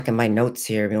In my notes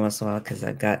here every once in a while because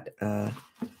I've got a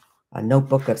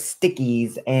notebook of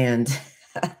stickies and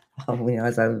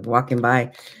as I was walking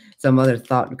by, some other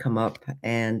thought would come up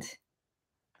and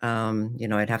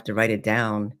I'd have to write it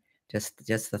down, just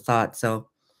the thought. So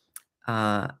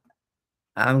uh,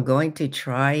 I'm going to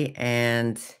try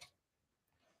and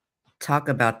talk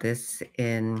about this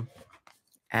in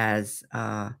as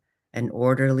an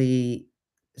orderly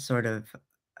sort of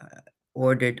uh,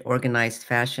 organized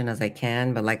fashion as I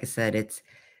can. But like I said, it's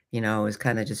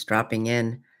kind of just dropping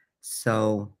in.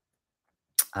 So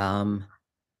um,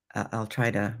 I'll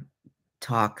try to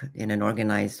talk in an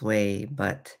organized way,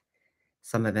 but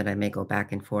some of it I may go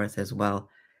back and forth as well.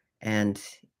 And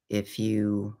if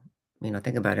you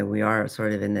think about it, we are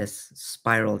sort of in this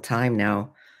spiral time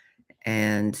now,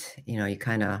 and you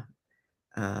kind of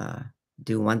uh,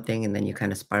 do one thing and then you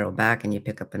kind of spiral back and you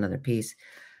pick up another piece.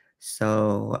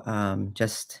 So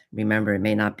just remember, it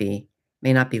may not be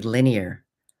linear.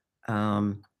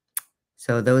 Um,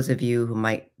 so those of you who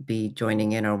might be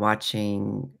joining in or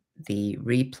watching the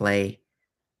replay,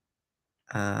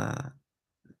 uh,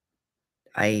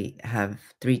 I have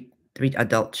three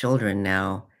adult children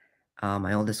now.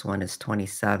 My oldest one is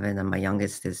 27 and my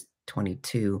youngest is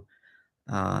 22.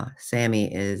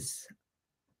 Sammy is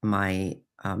my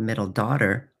middle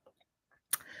daughter.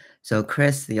 So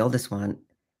Chris, the oldest one,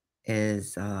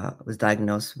 is was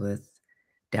diagnosed with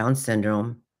Down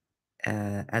syndrome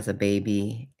as a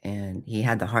baby, and he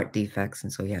had the heart defects,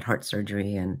 and so he had heart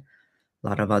surgery and a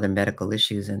lot of other medical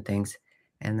issues and things.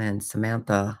 And then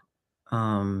Samantha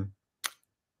um,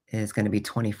 is going to be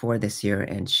 24 this year,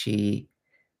 and she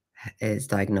is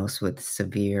diagnosed with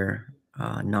severe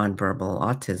nonverbal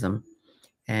autism.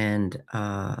 And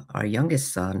our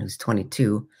youngest son, who's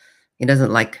 22, he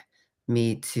doesn't like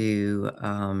me to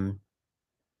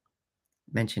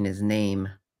mention his name.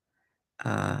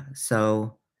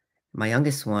 So my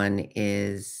youngest one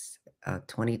is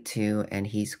 22 and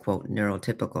he's, quote,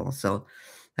 neurotypical. So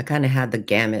I kind of had the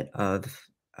gamut of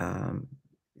um,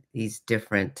 these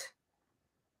differently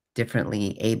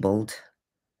abled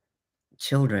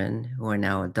children who are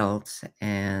now adults,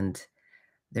 and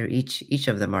they're each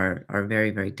of them are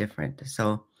very, very different.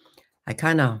 So I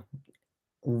kind of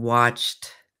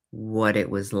watched what it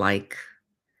was like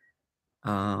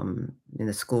in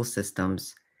the school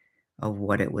systems, of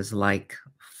what it was like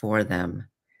for them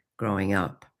growing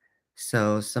up.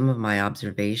 So some of my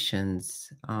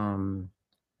observations,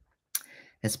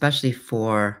 especially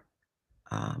for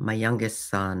my youngest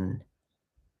son,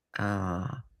 uh,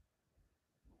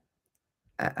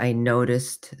 I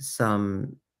noticed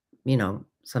some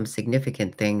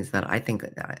significant things that I think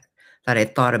that I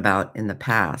thought about in the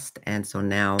past, and so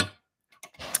now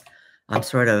I'm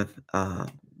sort of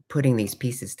putting these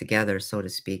pieces together, so to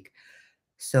speak.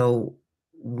 So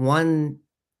one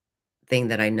thing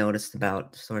that I noticed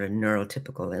about sort of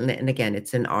neurotypical, and again,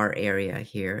 it's in our area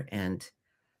here, and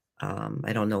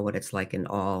I don't know what it's like in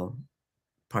all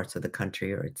parts of the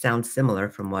country, or it sounds similar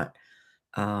from what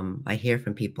I hear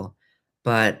from people.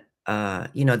 But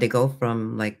they go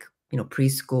from like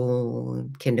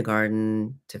preschool,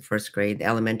 kindergarten to first grade, the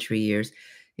elementary years.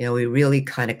 We really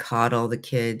kind of coddle the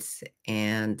kids,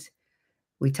 and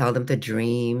we tell them to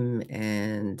dream,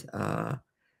 and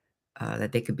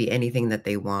that they could be anything that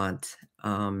they want.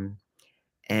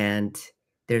 And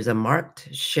there's a marked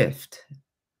shift,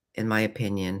 in my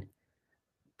opinion,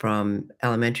 from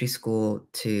elementary school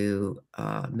to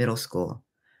middle school,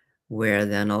 where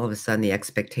then all of a sudden the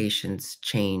expectations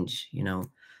change.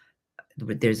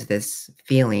 There's this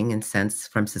feeling and sense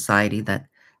from society that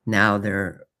now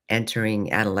they're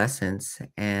entering adolescence,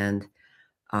 and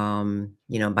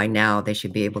by now they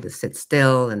should be able to sit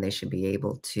still and they should be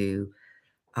able to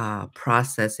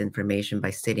process information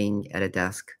by sitting at a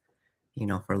desk,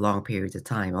 for long periods of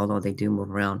time, although they do move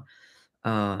around.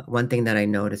 One thing that I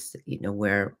noticed,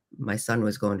 where my son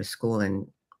was going to school in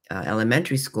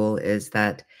elementary school, is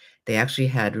that they actually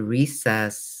had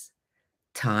recess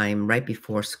time right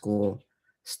before school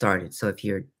started. So if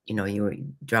if you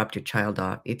dropped your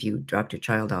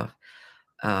child off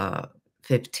uh,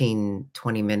 15,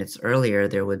 20 minutes earlier,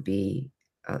 there would be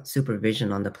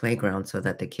supervision on the playground so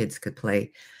that the kids could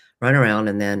run around,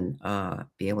 and then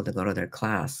be able to go to their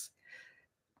class.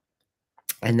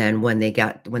 And then when he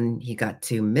got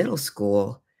to middle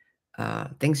school,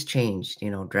 things changed,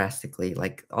 drastically.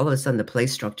 Like all of a sudden, the play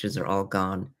structures are all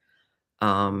gone,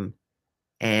 um,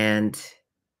 and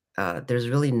there's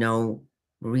really no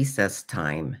recess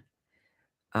time.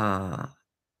 Uh,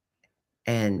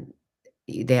 and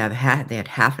they had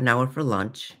half an hour for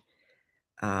lunch.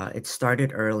 It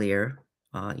started earlier,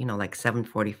 like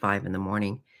 7:45 in the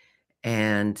morning,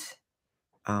 and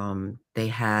they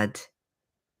had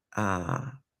uh,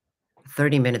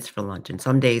 30 minutes for lunch. And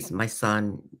some days my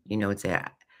son, would say,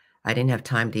 I didn't have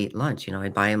time to eat lunch.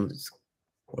 I'd buy him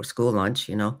or school lunch,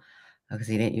 because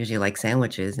he didn't usually like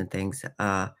sandwiches and things.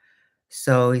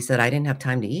 So he said, I didn't have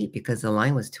time to eat because the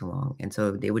line was too long. And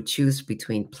so they would choose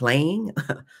between playing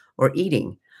or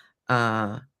eating.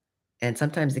 Uh, and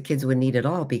sometimes the kids wouldn't eat at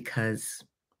all because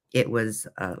it was,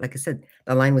 like I said,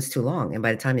 the line was too long. And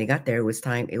by the time they got there,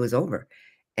 it was over.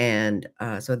 And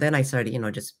so then I started,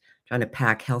 just trying to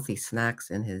pack healthy snacks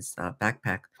in his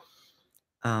backpack,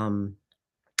 um,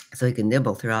 so he could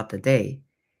nibble throughout the day.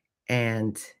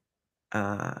 And,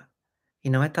 uh,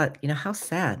 I thought, how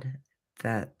sad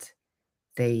that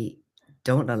they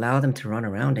don't allow them to run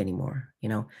around anymore.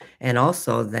 And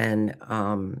also then,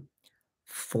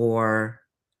 for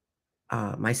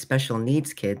my special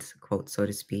needs kids, quote, so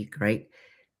to speak, right?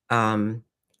 Um,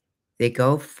 they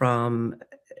go from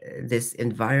this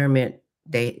environment,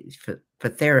 for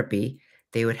therapy,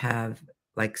 they would have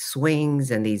like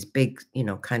swings and these big,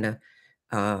 kind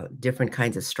of different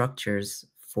kinds of structures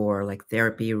for like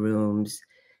therapy rooms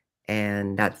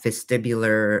and that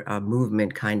vestibular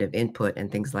movement kind of input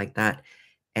and things like that.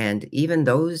 And even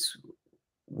those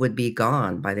would be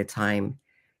gone by the time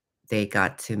they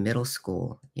got to middle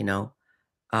school,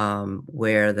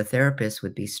 where the therapist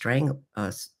would be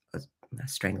not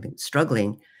strangling,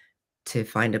 struggling to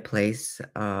find a place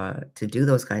to do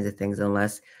those kinds of things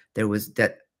unless there was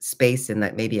that space in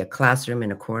that maybe a classroom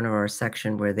in a corner or a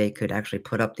section where they could actually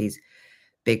put up these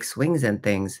big swings and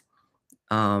things.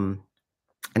 Um,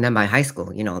 and then by high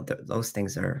school, those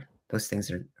things are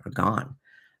gone.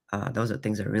 Those are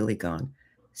things are really gone.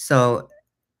 So,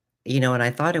 and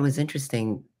I thought it was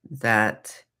interesting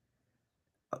that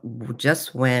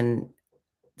just when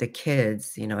the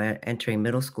kids, entering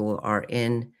middle school are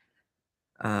in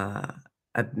uh,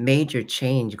 a major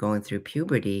change going through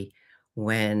puberty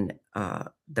when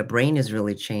the brain is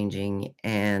really changing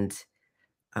and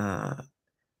uh,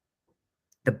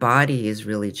 the body is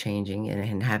really changing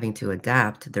and having to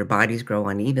adapt. Their bodies grow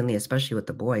unevenly, especially with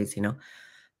the boys.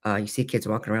 You see kids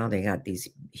walking around, they got these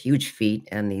huge feet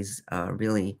and these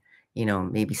really,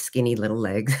 maybe skinny little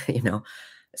legs,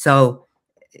 So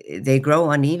they grow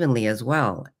unevenly as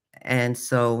well. And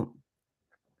so,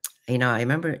 I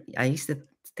remember I used to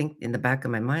think in the back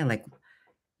of my mind, like,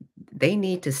 they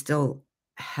need to still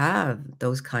have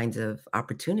those kinds of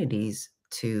opportunities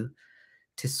to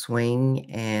swing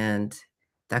and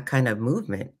that kind of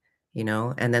movement.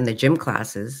 And then the gym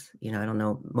classes, I don't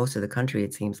know, most of the country,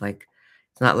 it seems like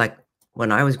it's not like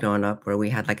when I was growing up where we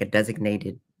had like a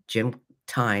designated gym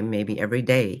time, maybe every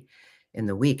day in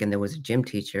the week, and there was a gym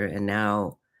teacher. And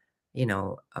now,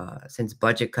 since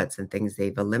budget cuts and things,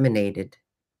 they've eliminated,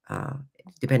 uh,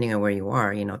 depending on where you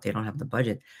are, if they don't have the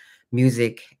budget,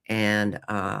 music and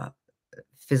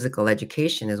physical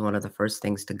education is one of the first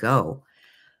things to go.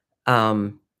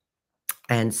 Um,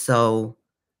 and so,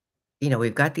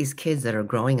 we've got these kids that are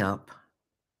growing up,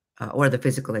 or the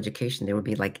physical education, there would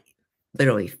be like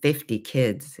literally 50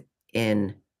 kids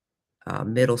in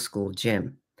middle school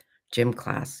gym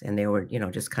class. And they were,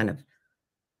 just kind of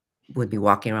would be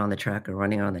walking around the track or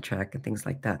running around the track and things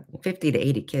like that. 50 to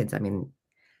 80 kids. I mean,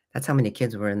 that's how many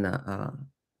kids were in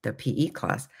the PE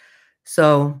class.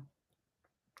 So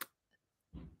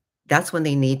that's when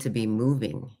they need to be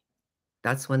moving.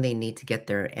 That's when they need to get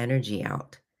their energy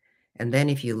out. And then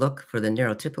if you look for the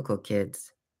neurotypical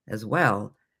kids as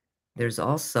well, there's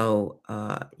also,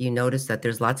 you notice that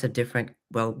there's lots of different,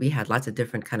 well, we had lots of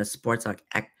different kind of sports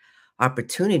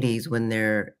opportunities when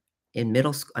they're in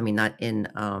middle school. I mean, not in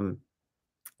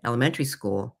elementary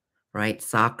school, right?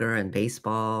 Soccer and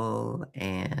baseball.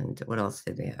 And what else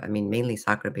did they have? I mean, mainly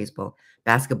soccer, baseball,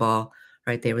 basketball,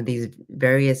 right? There were these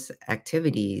various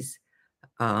activities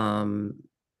um,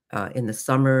 in the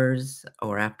summers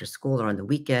or after school or on the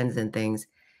weekends and things.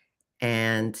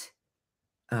 And,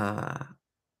 uh,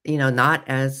 not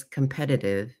as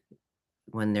competitive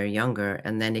when they're younger.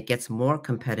 And then it gets more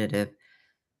competitive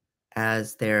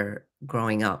as they're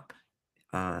growing up,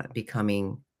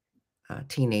 becoming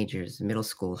teenagers, middle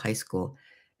school, high school.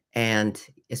 And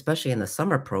especially in the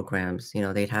summer programs,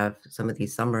 they'd have some of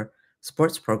these summer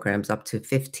sports programs up to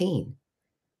 15.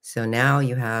 So now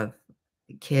you have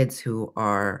kids who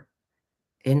are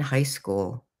in high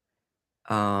school,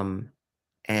 um,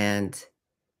 and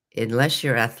unless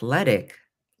you're athletically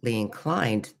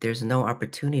inclined, there's no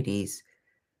opportunities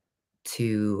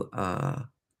to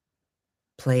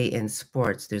play in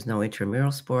sports. There's no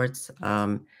intramural sports.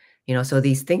 So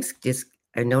these things just,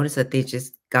 I noticed that they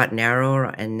just got narrower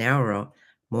and narrower,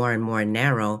 more and more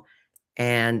narrow.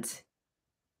 And,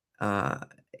 uh,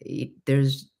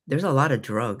 there's a lot of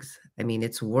drugs. I mean,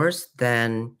 it's worse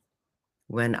than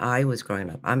when I was growing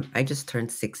up. I just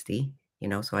turned 60,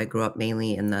 so I grew up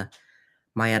mainly in the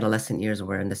my adolescent years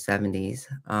were in the 70s,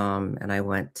 and I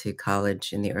went to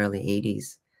college in the early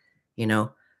 80s, you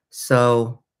know.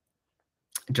 So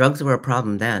drugs were a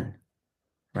problem then,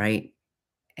 right?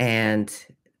 And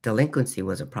delinquency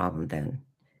was a problem then.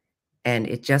 And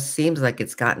it just seems like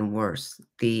it's gotten worse.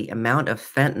 The amount of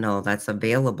fentanyl that's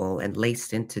available and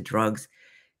laced into drugs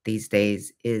these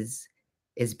days is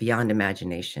beyond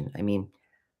imagination. I mean,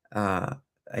 uh,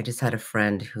 I just had a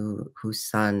friend whose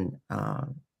son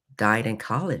died in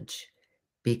college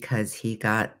because he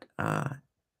got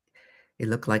it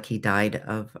looked like he died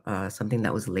of something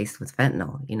that was laced with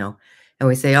fentanyl. And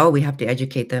we say, oh, we have to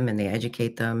educate them, and they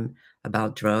educate them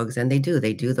about drugs, and they do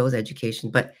those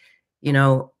education, but you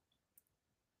know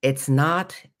it's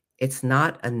not it's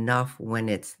not enough when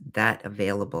it's that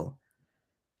available,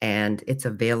 and it's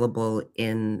available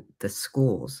in the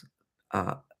schools,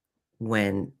 uh,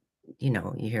 when, you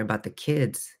hear about the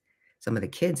kids. Some of the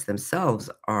kids themselves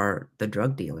are the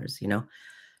drug dealers,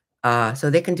 so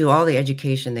they can do all the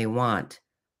education they want,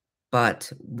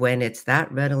 but when it's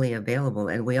that readily available,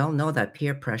 and we all know that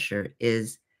peer pressure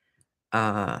is,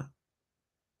 uh,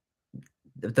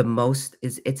 the most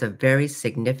is it's a very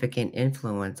significant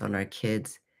influence on our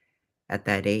kids at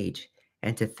that age.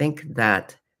 And to think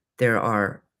that there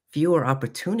are fewer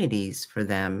opportunities for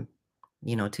them,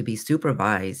 to be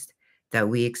supervised, that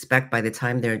we expect by the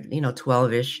time they're,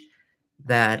 12ish,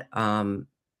 that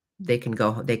they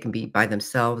can be by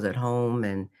themselves at home,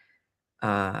 and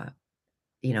uh,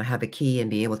 have a key and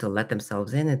be able to let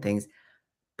themselves in and things.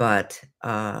 But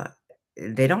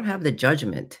they don't have the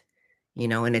judgment,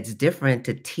 and it's different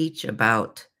to teach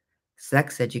about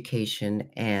sex education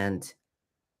and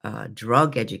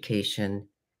drug education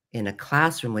in a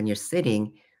classroom when you're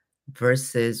sitting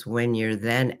versus when you're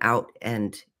then out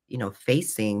and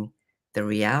facing the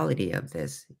reality of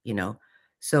this.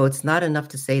 So it's not enough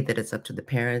to say that it's up to the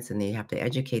parents and they have to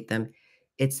educate them.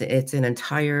 It's an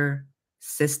entire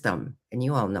system, and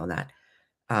you all know that.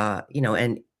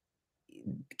 And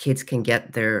kids can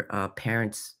get their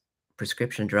parents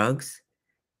prescription drugs,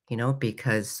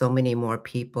 because so many more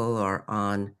people are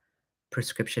on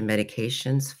prescription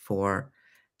medications for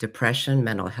depression,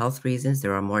 mental health reasons.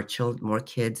 There are more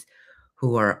kids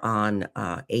who are on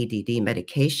ADD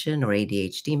medication or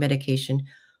ADHD medication,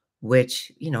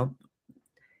 which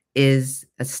is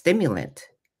a stimulant,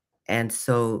 and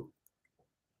so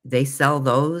they sell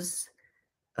those.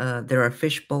 There are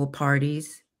fishbowl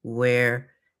parties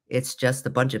where it's just a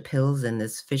bunch of pills in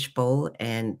this fishbowl,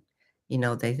 and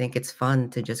they think it's fun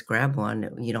to just grab one.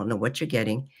 You don't know what you're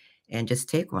getting, and just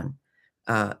take one.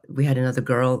 We had another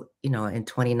girl, in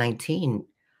 2019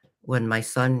 when my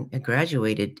son had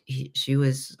graduated. She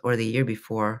was, or the year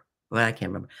before, well, I can't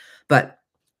remember, but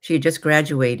she had just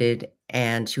graduated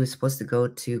and she was supposed to go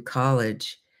to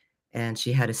college, and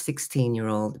she had a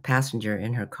 16-year-old passenger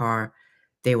in her car.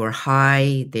 They were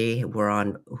high, they were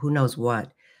on who knows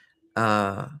what,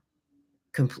 uh,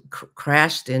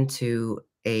 crashed into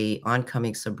a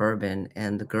oncoming Suburban,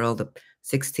 and the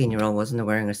 16-year-old wasn't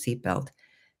wearing a seatbelt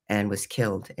and was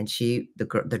killed. And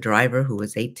the driver, who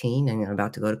was 18 and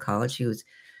about to go to college, he was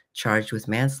charged with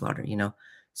manslaughter.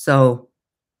 So,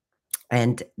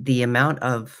 and the amount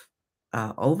of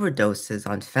overdoses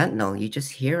on fentanyl, you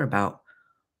just hear about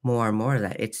more and more of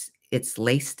that. It's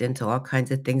laced into all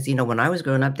kinds of things. When I was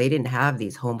growing up, they didn't have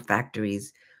these home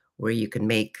factories where you can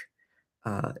make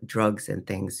drugs and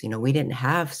things. We didn't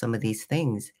have some of these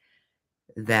things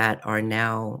that are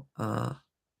now,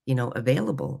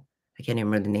 available. I can't even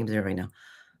remember the names of it right now.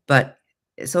 But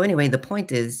so anyway, the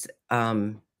point is,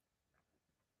 our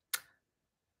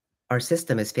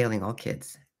system is failing all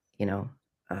kids, you know,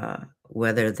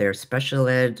 whether they're special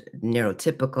ed,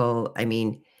 neurotypical. I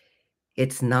mean,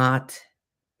 it's not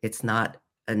it's not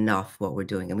enough what we're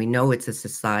doing, and we know it's a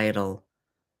societal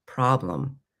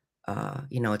problem.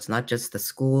 It's not just the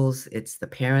schools; it's the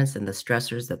parents and the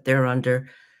stressors that they're under.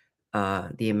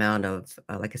 The amount of,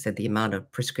 like I said, the amount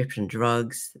of prescription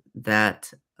drugs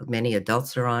that many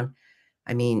adults are on.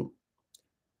 I mean,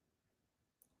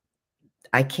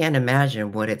 I can't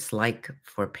imagine what it's like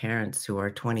for parents who are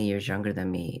 20 years younger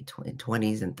than me,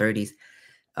 20s and 30s,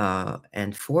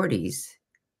 and 40s,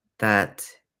 that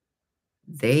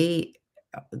they,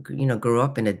 grew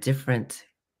up in a different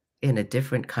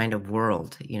kind of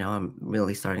world. I'm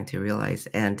really starting to realize,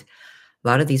 and a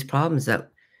lot of these problems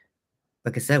that,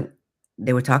 like I said,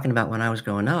 they were talking about when I was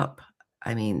growing up.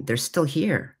 I mean, they're still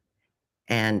here,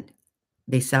 and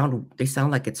they sound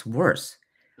like it's worse.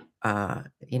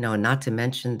 Not to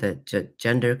mention the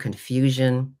gender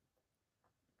confusion.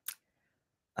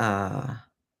 Uh,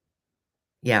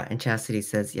 yeah, and Chastity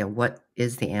says, yeah, what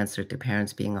is the answer to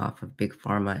parents being off of big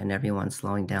pharma and everyone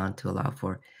slowing down to allow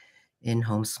for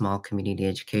in-home small community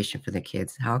education for the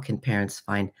kids? How can parents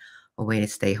find a way to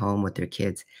stay home with their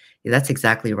kids? Yeah, that's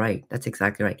exactly right. That's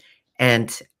exactly right.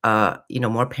 And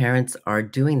more parents are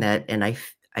doing that. And I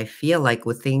feel like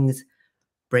with things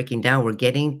breaking down, we're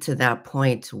getting to that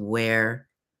point where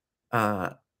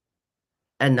uh,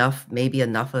 maybe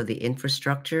enough of the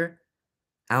infrastructure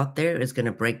out there is going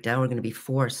to break down. We're going to be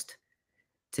forced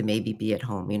to maybe be at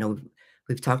home.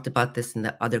 We've talked about this in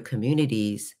the other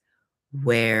communities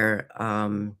where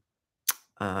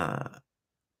uh,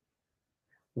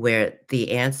 where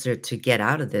the answer to get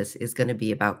out of this is going to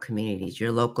be about communities,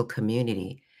 your local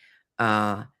community,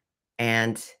 uh,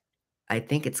 and I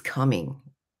think it's coming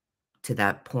to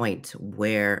that point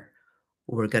where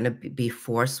we're going to be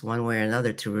forced one way or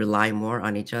another to rely more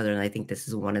on each other. And I think this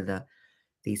is one of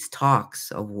these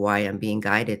talks of why I'm being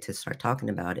guided to start talking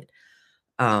about it.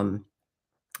 Um,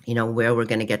 where we're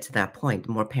going to get to that point.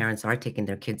 More parents are taking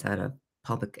their kids out of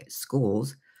public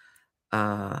schools,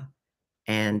 uh,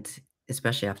 and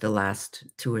especially after the last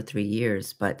 2 or 3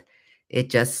 years. But it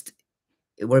just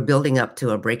we're building up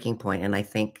to a breaking point, and I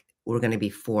think we're going to be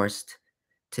forced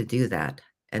to do that.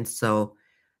 And so,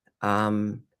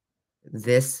 um,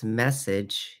 this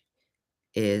message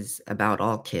is about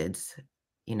all kids,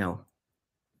 you know,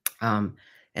 um,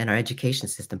 and our education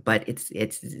system, but it's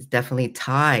definitely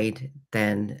tied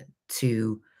then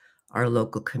to our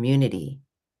local community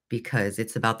because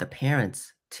it's about the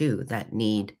parents too that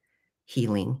need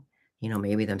healing,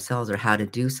 maybe themselves or how to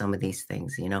do some of these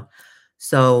things,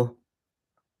 So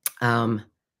um,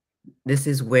 this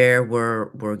is where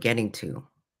we're getting to.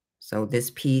 So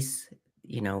this piece,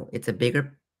 it's a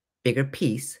bigger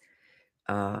piece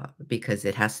because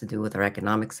it has to do with our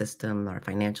economic system, our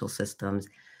financial systems,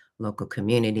 local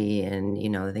community, and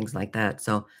things like that.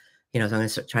 So I'm going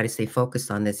to try to stay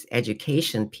focused on this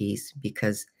education piece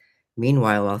because,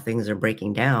 meanwhile, while things are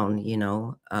breaking down,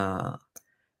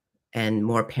 and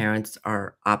more parents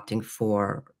are opting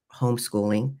for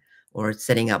homeschooling or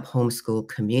setting up homeschool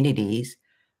communities,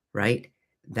 right?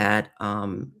 That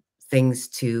things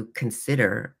to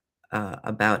consider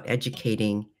about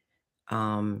educating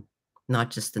um,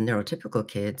 not just the neurotypical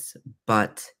kids,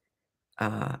 but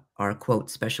our quote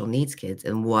special needs kids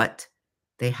and what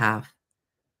they have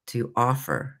to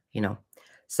offer,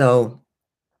 So,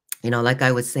 like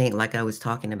I was saying, like I was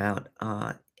talking about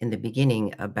in the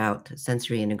beginning about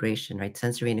sensory integration, right?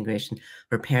 Sensory integration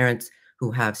for parents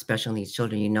who have special needs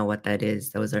children, you know what that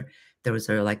is. Those are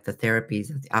like the therapies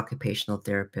that the occupational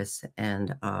therapists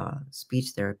and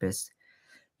speech therapists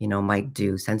might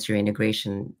do sensory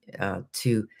integration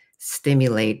to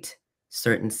stimulate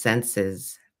certain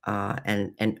senses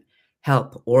and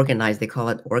help organize. They call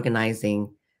it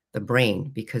organizing the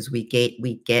brain because we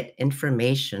get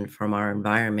information from our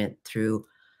environment through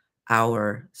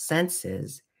our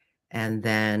senses, and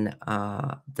then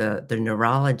the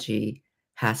neurology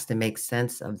has to make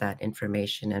sense of that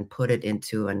information and put it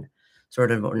into an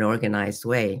sort of an organized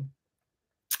way.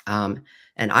 And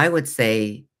I would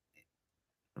say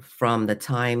from the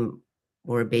time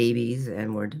we're babies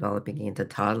and we're developing into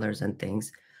toddlers and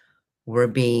things, we're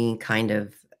being kind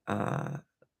of uh,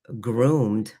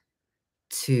 groomed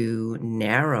to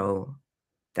narrow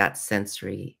that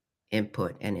sensory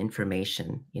input and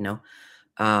information.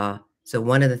 So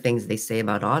one of the things they say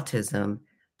about autism,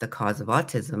 the cause of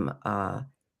autism,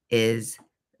 is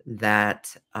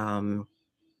that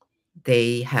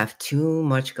they have too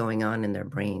much going on in their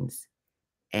brains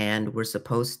and we're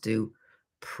supposed to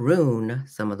prune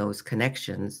some of those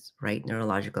connections, right?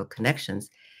 Neurological connections,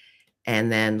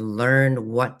 and then learn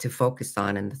what to focus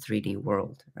on in the 3D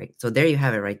world, right? So there you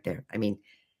have it right there. I mean,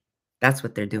 that's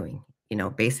what they're doing,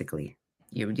 basically.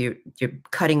 You're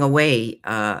cutting away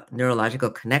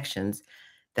neurological connections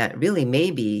that really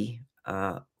maybe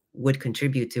would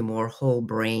contribute to more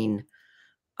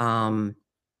um,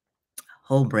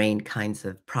 whole brain kinds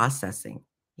of processing.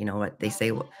 You know what they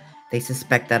say? They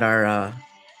suspect that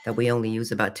that we only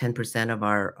use about 10% of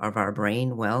our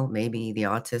brain. Well, maybe the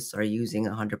autists are using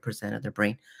 100% of their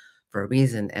brain for a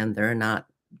reason, and they're not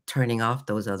turning off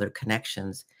those other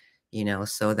connections.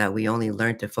 So that we only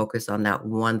learn to focus on that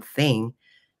one thing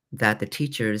that the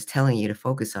teacher is telling you to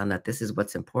focus on. That this is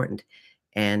what's important,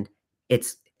 and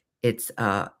it's it's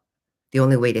the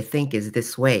only way to think is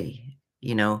this way.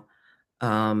 You know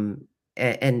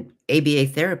and ABA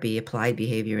therapy, applied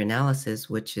behavior analysis,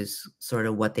 which is sort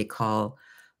of what they call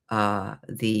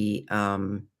the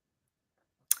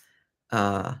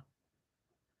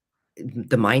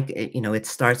the mind, it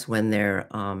starts when they're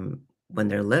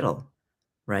little,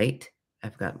 right?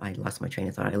 I lost my train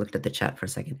of thought. I looked at the chat for a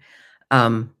second.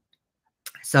 Um,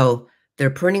 so they're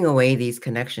pruning away these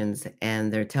connections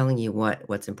and they're telling you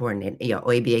what's important. And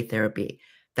ABA therapy,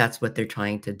 that's what they're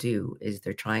trying to do, is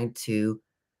they're trying to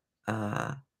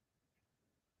uh,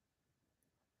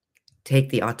 take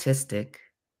the autistic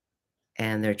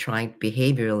and they're trying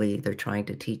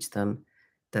to teach them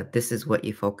that this is what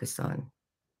you focus on.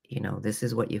 This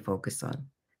is what you focus on.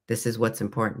 This is what's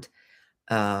important.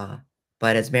 Uh,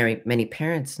 but as many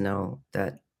parents know,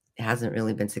 that hasn't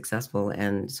really been successful,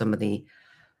 and some of the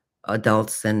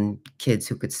adults and kids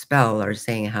who could spell are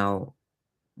saying how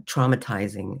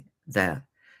traumatizing that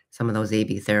some of those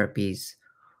AB therapies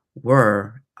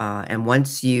were. And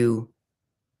once you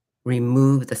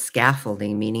remove the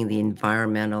scaffolding, meaning the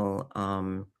environmental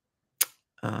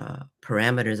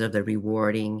parameters of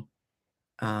the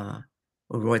uh,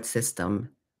 reward system,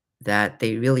 that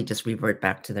they really just revert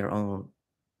back to their own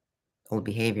old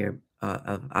behavior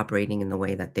of operating in the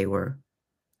way that they were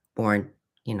born,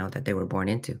 that they were born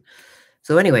into.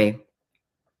 So anyway,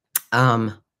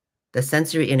 um, the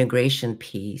sensory integration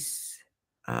piece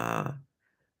uh,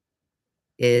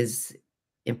 is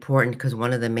important because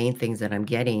one of the main things that I'm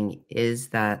getting is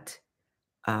that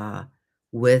uh,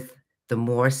 with the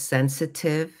more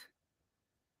sensitive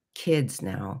kids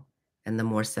now and the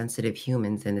more sensitive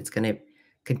humans, and it's going to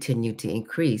continue to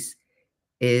increase,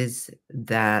 is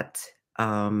that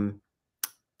um,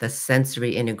 the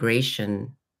sensory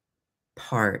integration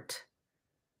part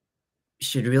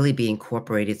should really be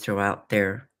incorporated throughout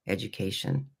their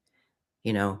education,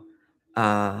 you know,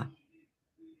 uh,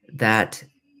 that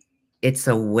it's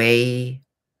a way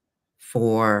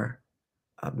for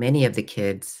many of the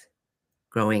kids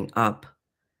growing up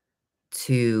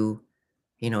to,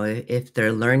 if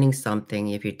they're learning something,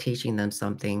 if you're teaching them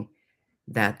something,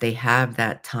 that they have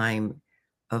that time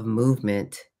of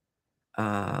movement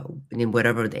uh, in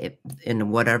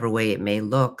whatever way it may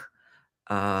look,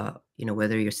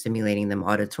 whether you're stimulating them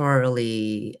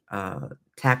auditorily,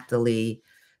 tactily,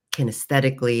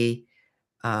 kinesthetically,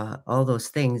 all those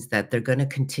things, that they're going to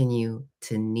continue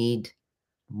to need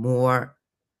more.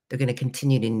 They're going to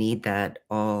continue to need that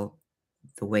all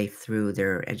the way through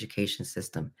their education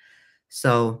system.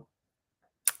 So,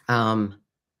 um,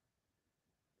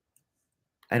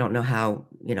 I don't know how,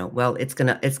 well, it's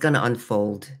gonna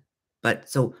unfold. But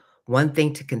so one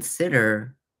thing to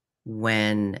consider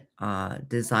when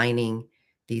designing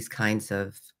these kinds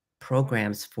of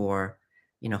programs for,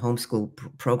 homeschool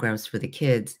programs for the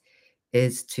kids,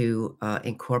 is to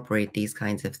incorporate these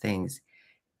kinds of things.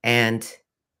 And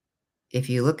if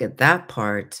you look at that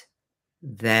part,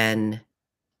 then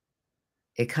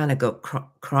it kind of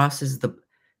crosses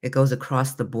it goes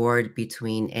across the board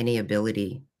between any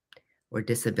ability or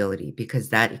disability, because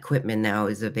that equipment now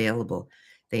is available.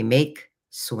 They make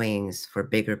swings for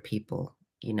bigger people,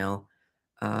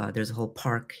 there's a whole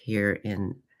park here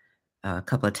in a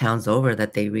couple of towns over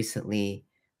that they recently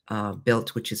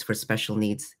built, which is for special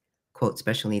needs, quote,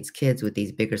 special needs kids, with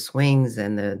these bigger swings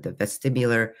and the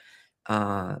vestibular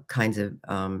kinds of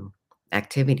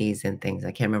activities and things.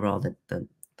 I can't remember all the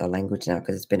language now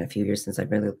because it's been a few years since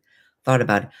I've really thought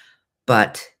about it.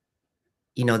 But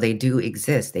they do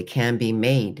exist. They can be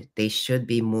made. They should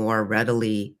be more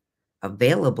readily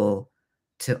available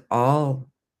to all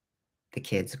the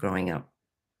kids growing up.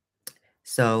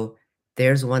 So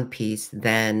there's one piece.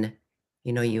 Then,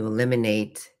 you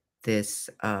eliminate this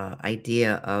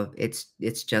idea of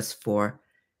it's just for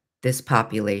this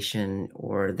population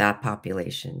or that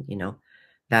population.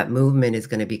 That movement is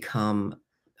going to become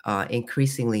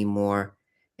increasingly more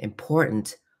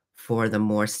important for the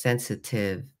more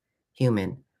sensitive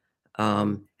human.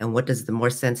 And what does the more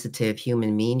sensitive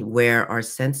human mean? Where our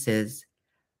senses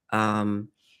um,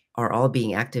 are all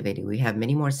being activated. We have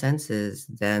many more senses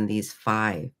than these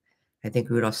five. I think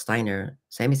Rudolf Steiner,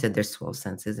 Sammy said there's 12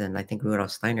 senses, and I think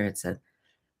Rudolf Steiner had said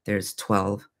there's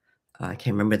 12. I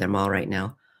can't remember them all right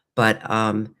now, but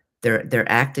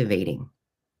they're activating.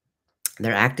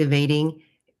 They're activating,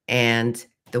 and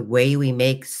the way we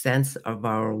make sense of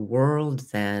our world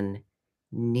then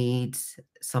needs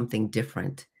something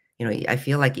different. I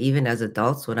feel like even as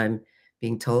adults, what I'm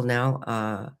being told now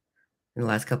in the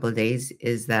last couple of days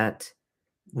is that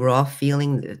we're all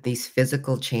feeling these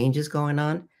physical changes going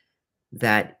on,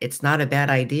 that it's not a bad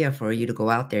idea for you to go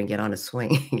out there and get on a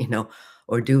swing,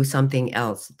 or do something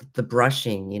else. The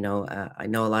brushing, I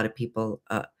know a lot of people,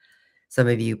 some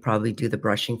of you probably do the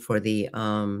brushing for the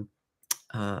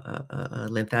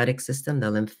lymphatic system,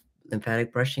 the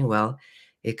lymphatic brushing. Well,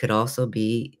 it could also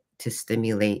be to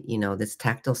stimulate, this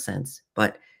tactile sense.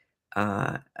 But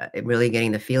really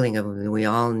getting the feeling of we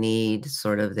all need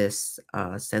sort of this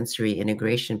sensory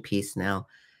integration piece now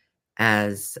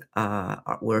as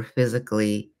we're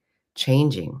physically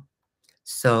changing.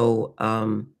 So,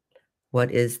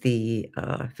 what is the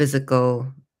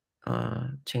physical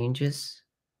changes?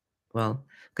 Well,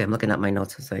 okay, I'm looking at my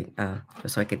notes just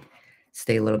so I could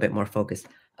stay a little bit more focused.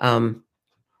 Um,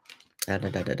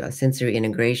 sensory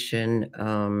integration.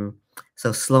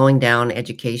 So slowing down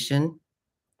education.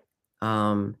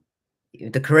 Um,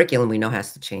 the curriculum we know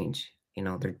has to change.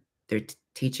 They're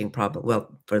teaching probably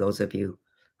well for those of you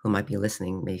who might be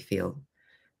listening may feel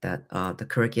that the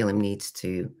curriculum needs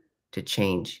to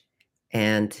change,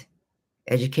 and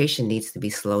education needs to be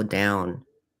slowed down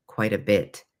quite a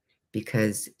bit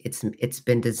because it's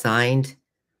been designed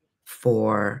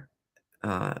for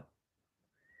uh,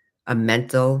 a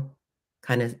mental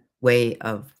kind of way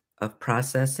of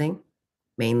processing,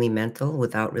 mainly mental,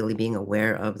 without really being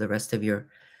aware of the rest of your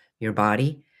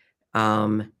body.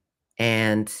 Um,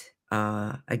 and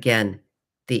again,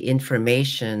 the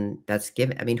information that's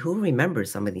given. I mean, who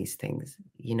remembers some of these things?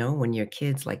 When you're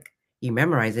kids, like you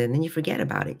memorize it and then you forget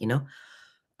about it.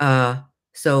 Uh,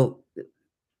 so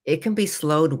it can be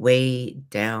slowed way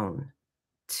down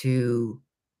to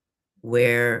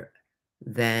where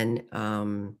then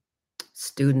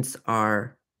students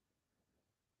are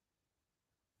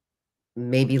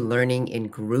maybe learning in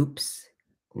groups,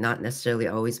 not necessarily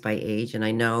always by age. And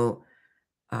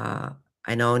uh,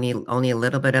 I know only a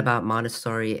little bit about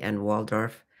Montessori and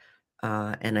Waldorf,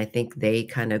 and I think they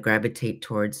kind of gravitate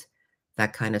towards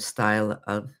that kind of style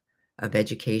of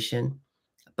education.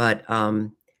 But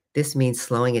this means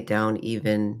slowing it down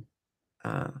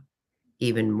uh,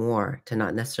 even more to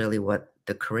not necessarily what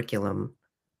the curriculum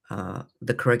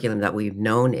that we've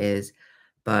known is,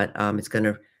 but it's going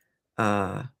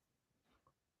to.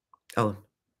 Oh,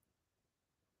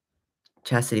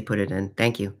 Chastity put it in.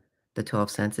 Thank you. The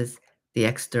 12 senses, the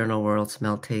external world,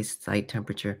 smell, taste, sight,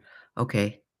 temperature.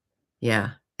 Okay.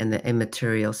 Yeah. And the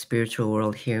immaterial spiritual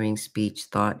world, hearing, speech,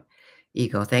 thought,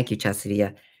 ego. Thank you, Chastity.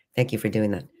 Yeah. Thank you for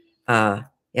doing that. Uh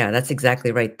yeah, that's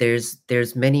exactly right.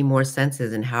 There's many more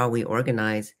senses in how we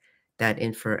organize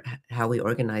how we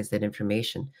organize that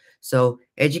information. So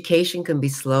education can be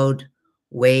slowed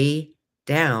way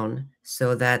down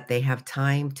so that they have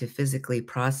time to physically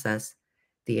process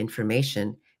the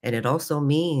information. And it also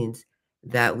means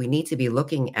that we need to be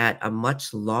looking at a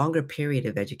much longer period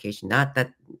of education, not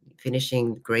that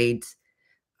finishing grades,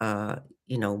 uh,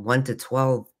 1 to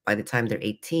 12 by the time they're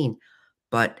 18,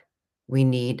 but we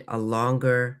need a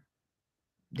longer,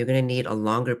 they're going to need a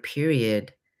longer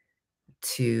period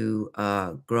to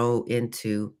grow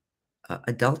into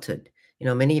adulthood.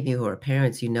 Many of you who are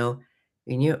parents,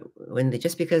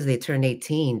 just because they turn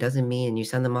 18 doesn't mean you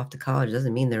send them off to college,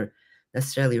 doesn't mean they're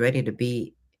necessarily ready to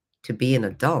be an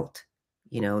adult.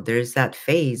 There's that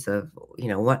phase of,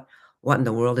 what in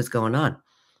the world is going on.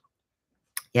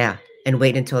 Yeah, and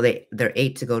wait until they're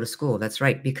 8 to go to school. That's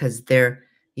right, because they're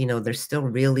still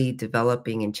really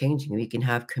developing and changing. We can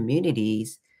have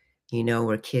communities,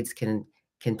 where kids can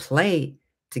play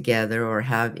together or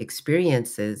have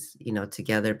experiences,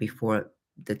 together before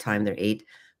the time they're 8.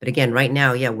 But again, right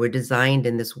now, yeah, we're designed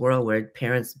in this world where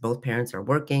both parents are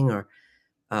working, or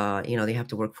they have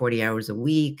to work 40 hours a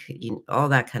week, all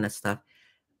that kind of stuff.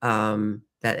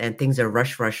 That and things are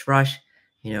rush, rush, rush.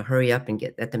 Hurry up and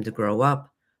let them to grow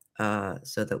up,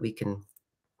 so that we can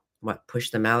push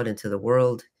them out into the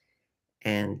world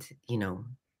and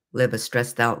live a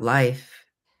stressed out life,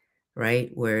 right?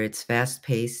 Where it's fast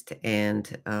paced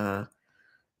and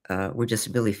we're just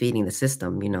really feeding the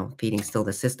system, feeding still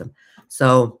the system.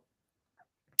 So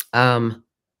um,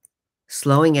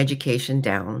 slowing education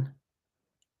down,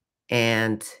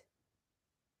 and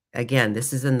again,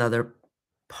 this is another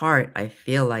part. I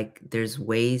feel like there's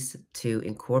ways to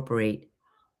incorporate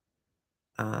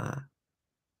uh,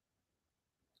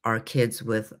 our kids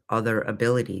with other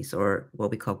abilities, or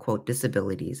what we call quote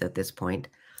disabilities at this point.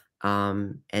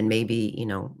 And maybe,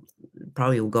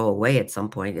 probably will go away at some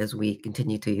point as we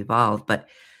continue to evolve. But,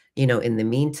 in the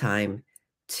meantime,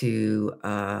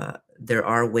 there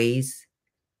are ways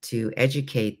to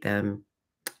educate them,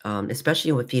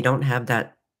 especially if you don't have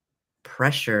that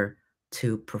pressure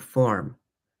to perform,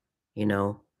 you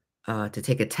know, to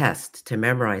take a test, to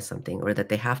memorize something, or that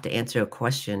they have to answer a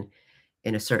question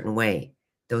in a certain way.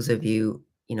 Those of you,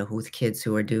 whose kids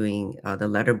who are doing the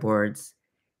letter boards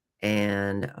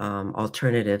and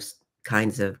alternatives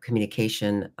kinds of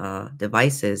communication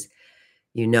devices,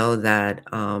 you know that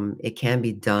it can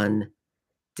be done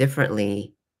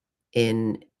differently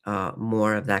in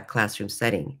more of that classroom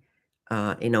setting.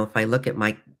 If I look at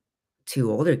my two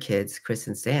older kids, Chris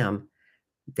and Sam,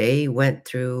 they went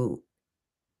through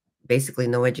basically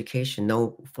no education,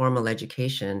 no formal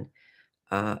education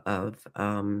of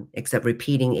except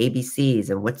repeating ABCs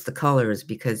and what's the colors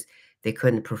because they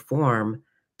couldn't perform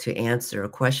to answer a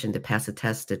question to pass a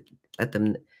test to let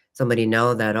them somebody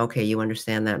know that okay you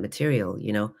understand that material.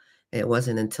 It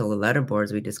wasn't until the letter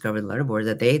boards we discovered the letter boards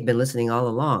that they'd been listening all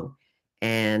along,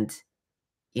 and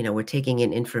we're taking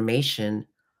in information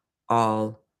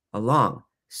all along.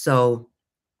 So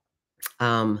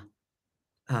um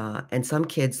and some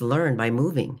kids learn by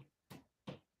moving.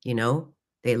 You know,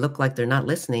 they look like they're not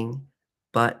listening,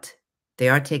 but they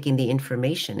are taking the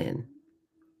information in.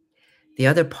 The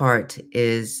other part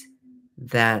is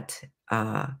that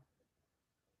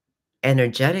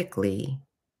energetically,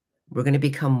 we're going to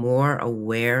become more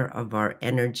aware of our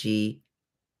energy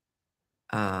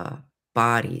uh,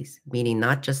 bodies, meaning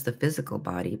not just the physical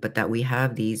body, but that we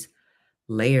have these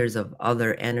layers of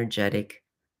other energetic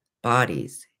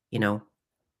bodies,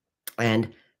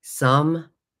 and some,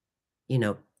 you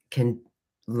know, can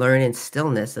learn in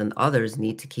stillness, and others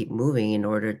need to keep moving in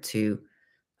order to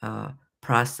uh,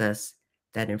 process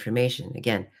that information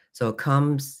again. So it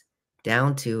comes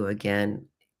down to again,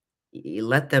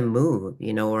 let them move,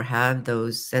 or have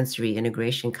those sensory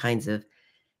integration kinds of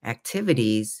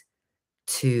activities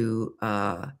to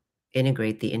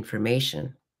integrate the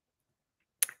information,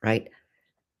 right?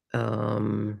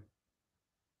 Um,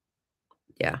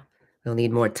 yeah, they'll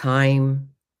need more time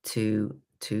to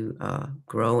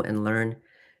grow and learn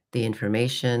the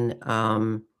information.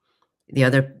 The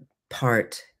other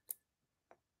part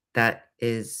that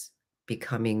is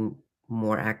becoming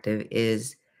more active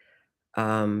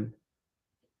um,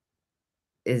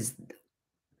 is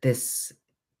this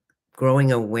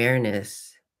growing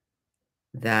awareness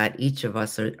that each of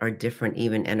us are different,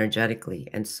 even energetically.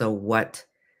 And so, what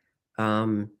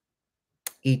um,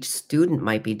 each student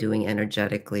might be doing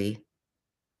energetically,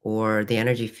 or the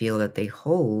energy field that they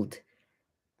hold,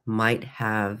 might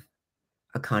have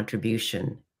a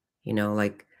contribution.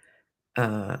 Like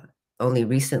uh, only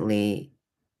recently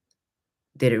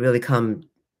did it really come,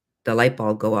 the light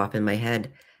bulb go off in my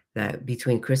head that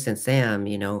between Chris and Sam,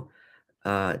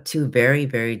 two very,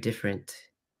 very different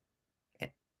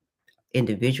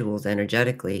individuals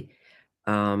energetically,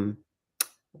 um,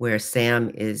 where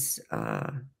Sam is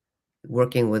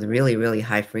working with really, really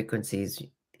high frequencies.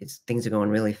 Things are going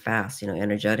really fast,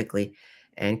 energetically.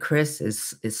 And Chris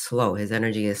is slow. His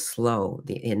energy is slow.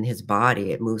 In his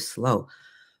body, it moves slow.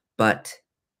 But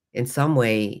in some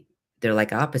way, they're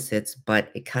like opposites, but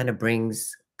it kind of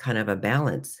brings kind of a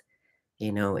balance,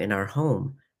 in our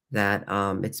home that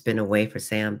it's been a way for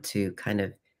Sam to kind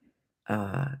of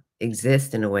uh,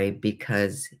 exist in a way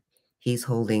because he's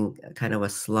holding a kind of a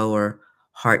slower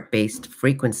heart-based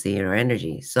frequency or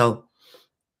energy. So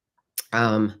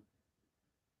um,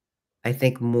 I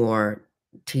think more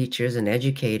teachers and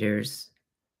educators,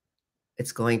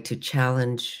 it's going to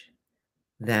challenge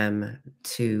them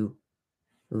to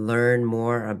learn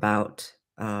more about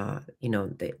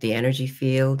the energy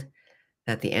field,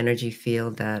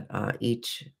 that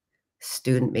each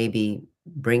student may be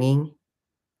bringing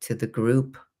to the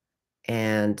group,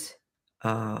 and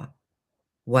uh,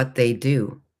 what they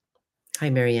do. Hi,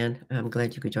 Marianne. I'm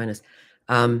glad you could join us.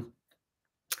 Um,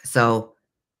 so,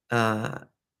 uh,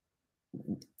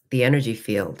 the energy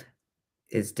field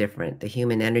is different, the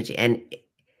human energy. And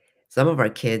some of our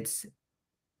kids,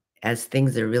 as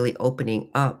things are really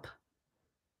opening up,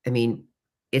 I mean,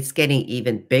 it's getting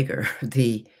even bigger,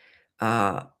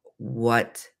 uh,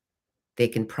 what they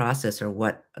can process or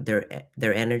what their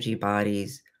energy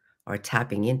bodies are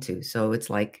tapping into. So it's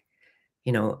like,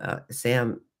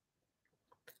 Sam,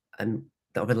 um,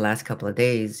 over the last couple of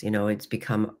days, it's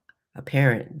become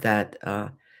apparent that,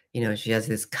 she has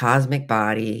this cosmic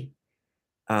body,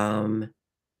 um,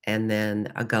 and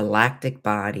then a galactic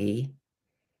body,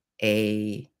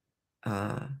 a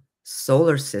uh,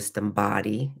 solar system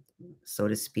body, so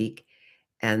to speak.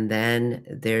 And then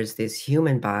there's this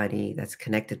human body that's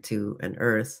connected to an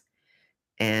earth.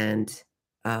 And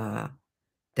uh,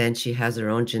 then she has her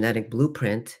own genetic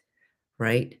blueprint,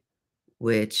 right?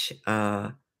 Which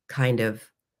kind of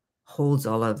holds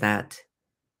all of that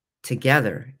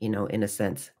together, in a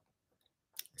sense.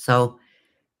 So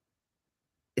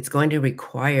it's going to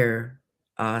require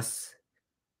us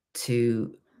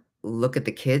to look at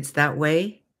the kids that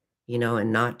way,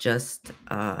 and not just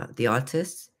the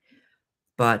autists,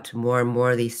 but more and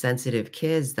more these sensitive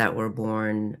kids that were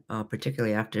born,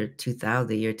 particularly after 2000,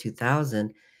 the year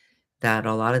 2000, that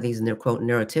a lot of these quote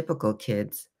neurotypical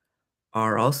kids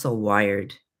are also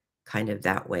wired kind of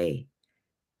that way.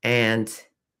 And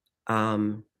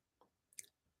um,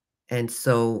 And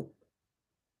so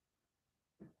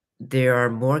there are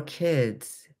more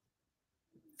kids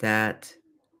that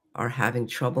are having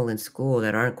trouble in school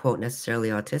that aren't quote necessarily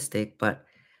autistic, but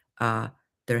uh,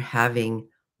 they're having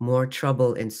more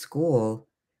trouble in school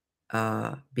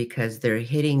because they're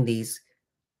hitting these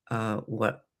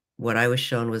what I was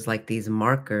shown was like these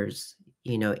markers,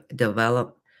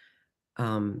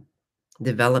 um,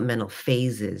 developmental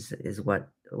phases is what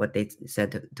they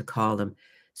said to call them.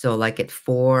 So like at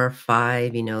 4,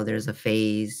 5, there's a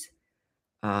phase,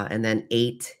 and then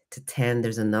 8 to 10,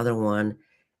 there's another one,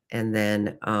 and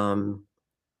then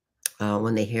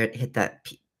when they hit that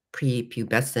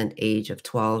prepubescent age of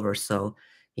 12 or so,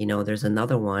 there's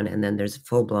another one, and then there's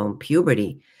full blown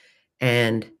puberty.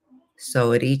 And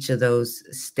so at each of those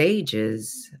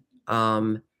stages,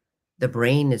 um, the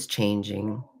brain is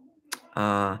changing.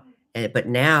 Uh, but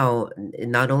now,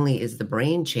 not only is the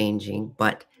brain changing,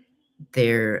 but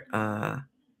their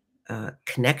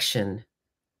connection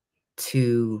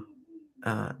to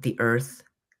the earth,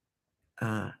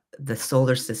 uh, the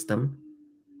solar system,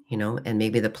 and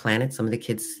maybe the planets. Some of the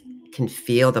kids can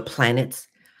feel the planets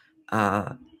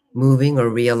uh, moving or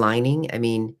realigning. I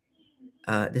mean,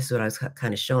 this is what I was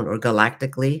kind of shown, or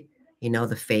galactically,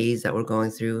 the phase that we're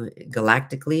going through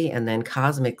galactically and then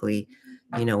cosmically,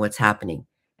 what's happening.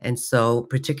 And so,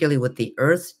 particularly with the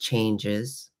Earth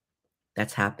changes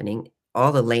that's happening,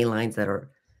 all the ley lines that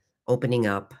are opening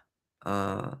up,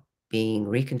 uh, being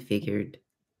reconfigured,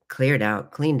 cleared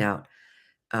out, cleaned out.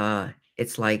 Uh,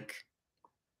 it's like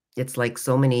it's like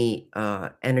so many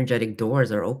energetic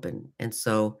doors are open, and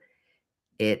so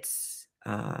it's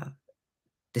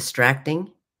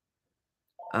distracting,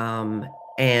 um,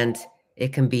 and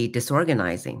it can be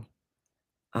disorganizing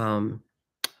um,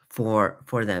 for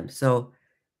them. So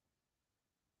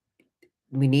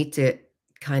we need to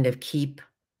kind of keep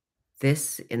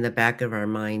this in the back of our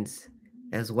minds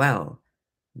as well.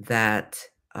 That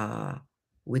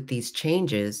with these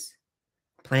changes,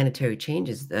 planetary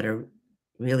changes that are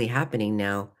really happening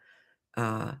now,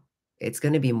 uh, it's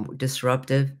going to be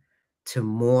disruptive to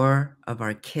more of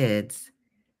our kids.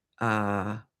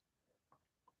 Uh,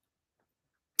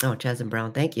 oh, Chaz and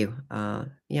Brown, thank you.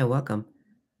 Yeah, welcome.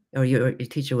 Oh, you're a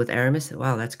teacher with Aramis?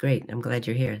 Wow, that's great. I'm glad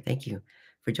you're here. Thank you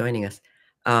for joining us.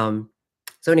 Um,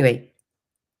 so anyway,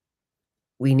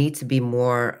 we need to be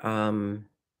more,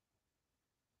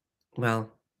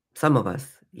 well, some of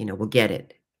us, will get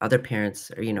it. Other parents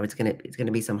are, it's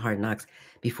gonna be some hard knocks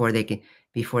before they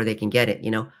can get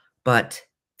it, But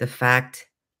the fact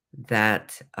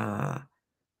that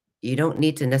you don't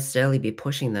need to necessarily be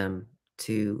pushing them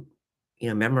to,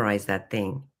 memorize that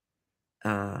thing.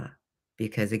 Uh,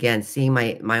 because again, seeing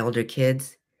my older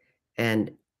kids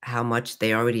and how much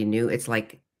they already knew, it's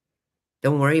like,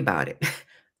 don't worry about it.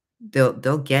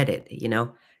 They'll get it,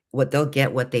 they'll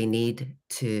get what they need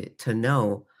to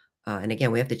know. And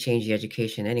again, we have to change the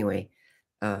education anyway,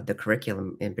 the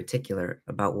curriculum in particular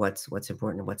about what's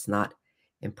important and what's not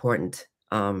important.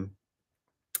 The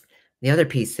other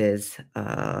piece is,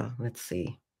 let's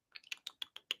see,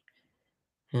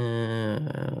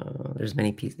 there's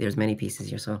many pieces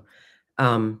here. So,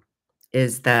 um,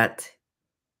 is that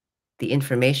the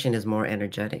information is more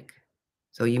energetic.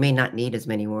 So you may not need as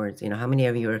many words. How many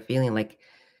of you are feeling like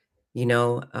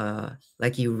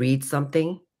you read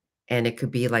something and it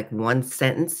could be like one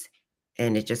sentence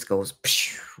and it just goes,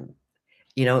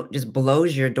 just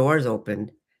blows your doors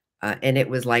open. And it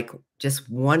was like just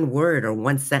one word or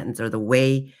one sentence or the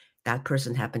way that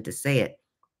person happened to say it.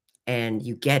 And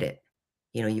you get it.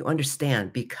 You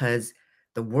understand because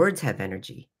the words have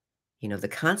energy. The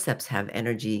concepts have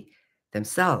energy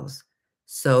themselves.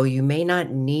 So you may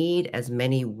not need as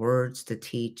many words to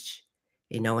teach,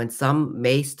 and some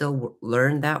may still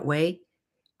learn that way,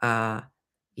 uh,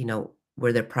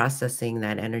 where they're processing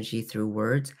that energy through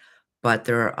words. But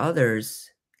there are others,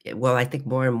 well, I think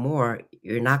more and more,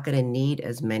 you're not going to need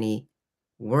as many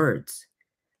words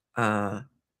uh,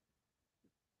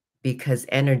 because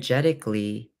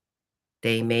energetically,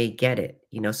 they may get it,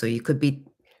 so you could be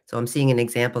so I'm seeing an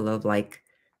example of like,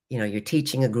 you're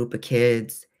teaching a group of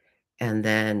kids and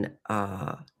then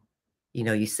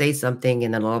you say something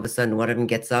and then all of a sudden one of them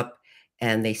gets up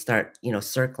and they start,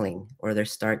 circling or they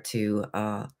start to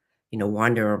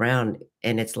wander around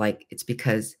and it's like it's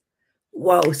because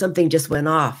whoa, something just went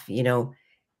off,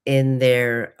 in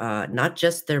their not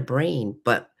just their brain,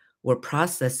 but we're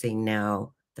processing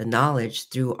now the knowledge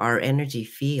through our energy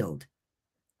field.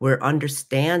 We're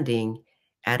understanding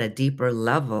at a deeper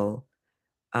level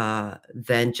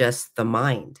than just the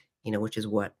mind, which is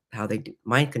how they do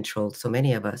mind controlled so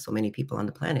many of us, so many people on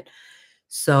the planet.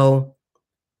 So,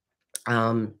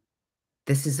 um,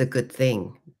 this is a good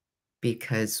thing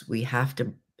because we have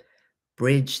to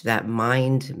bridge that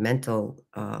mind mental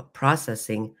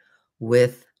processing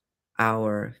with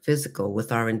our physical,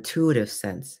 with our intuitive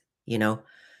sense, you know.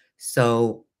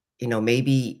 So,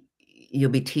 maybe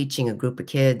you'll be teaching a group of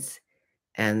kids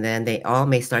and then they all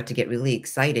may start to get really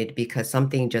excited because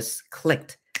something just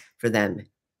clicked for them,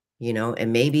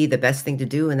 and maybe the best thing to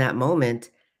do in that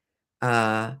moment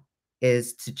uh,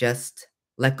 is to just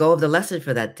let go of the lesson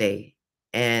for that day.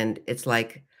 And it's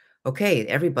like, okay,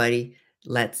 everybody,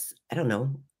 let's, I don't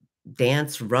know,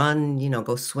 dance, run,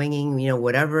 go swinging,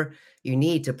 whatever you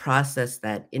need to process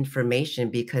that information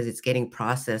because it's getting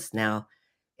processed now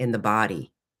in the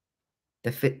body,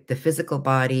 the physical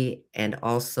body, and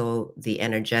also the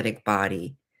energetic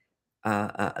body,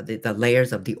 the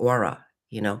layers of the aura,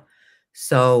 you know.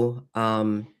 So,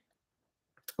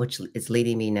 is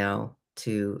leading me now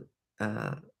to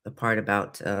the part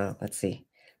about let's see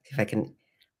if I can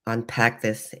unpack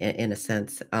this in a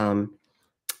sense.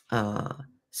 Uh,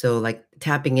 so like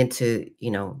tapping into,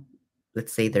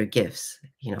 let's say their gifts,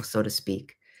 so to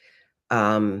speak.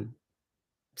 Um,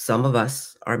 some of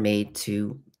us are made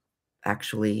to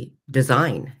actually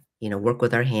design, work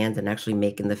with our hands and actually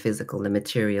make in the physical, the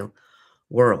material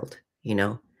world, you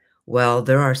know. Well,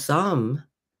 there are some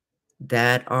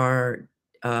that are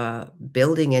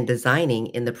building and designing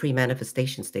in the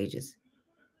pre-manifestation stages,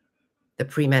 the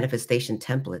pre-manifestation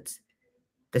templates,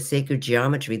 the sacred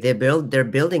geometry. They're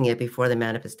building it before the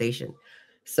manifestation.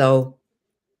 So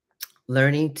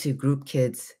learning to group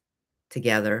kids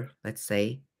together, let's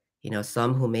say,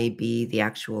 some who may be the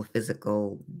actual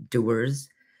physical doers,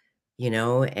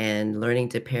 and learning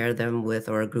to pair them with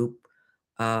or a group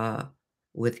uh,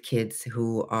 with kids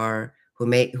who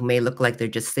may look like they're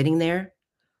just sitting there,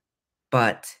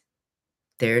 but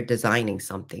they're designing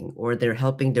something or they're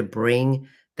helping to bring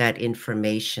that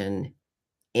information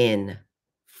in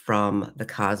from the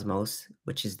cosmos,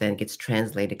 which is then gets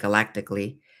translated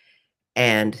galactically.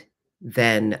 And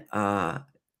then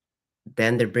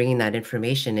they're bringing that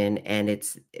information in and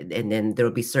then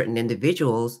there'll be certain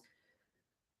individuals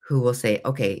who will say,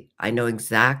 okay, I know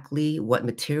exactly what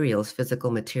materials,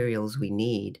 physical materials we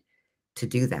need to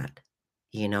do that,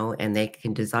 and they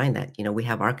can design that. We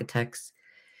have architects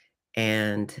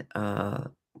and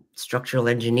structural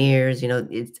engineers,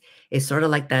 it's sort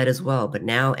of like that as well. But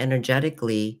now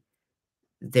energetically,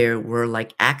 there we're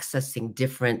like accessing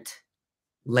different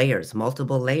layers,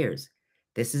 multiple layers.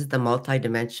 This is the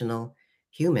multidimensional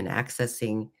human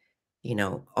accessing,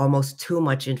 almost too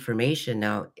much information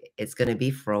now. It's going to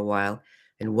be for a while.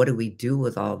 And what do we do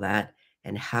with all that?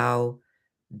 And how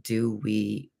do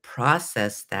we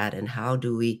process that? And how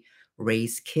do we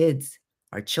raise kids,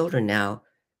 our children now,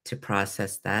 to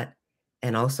process that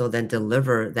and also then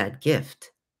deliver that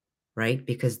gift, right?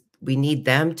 Because we need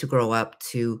them to grow up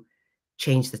to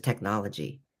change the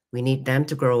technology. We need them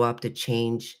to grow up to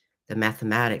change the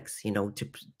mathematics,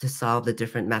 to solve the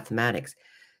different mathematics.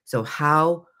 So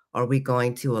how are we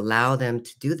going to allow them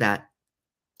to do that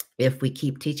if we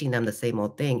keep teaching them the same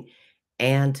old thing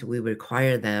and we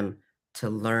require them to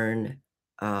learn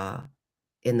uh,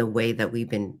 in the way that we've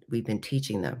been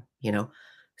teaching them,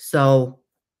 So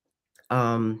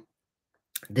um,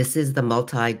 this is the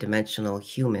multi-dimensional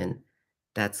human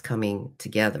that's coming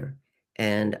together.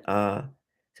 And so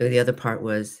the other part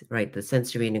was right, the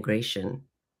sensory integration.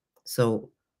 So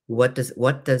what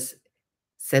does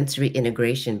sensory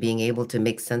integration, being able to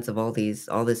make sense of all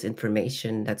this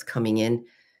information that's coming in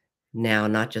now,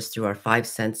 not just through our five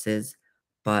senses,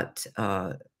 but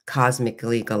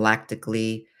cosmically,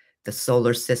 galactically, the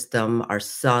solar system, our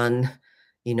sun,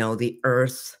 the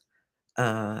earth,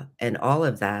 and all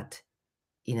of that,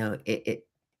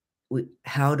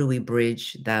 how do we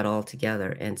bridge that all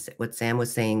together? And what Sam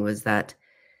was saying was that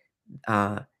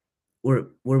uh, we're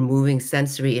moving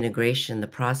sensory integration, the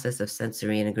process of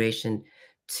sensory integration,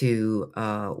 to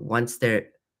once they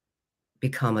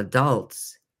become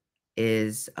adults,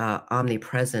 is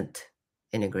omnipresent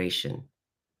integration,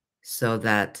 so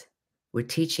that we're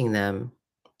teaching them,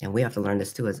 and we have to learn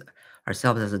this too as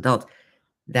ourselves as adults,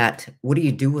 that what do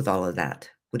you do with all of that?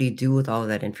 What do you do with all of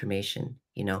that information?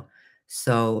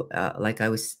 So like I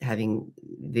was having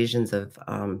visions of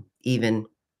even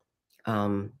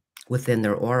um, within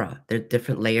their aura, there are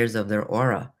different layers of their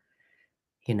aura,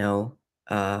 you know,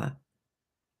 uh,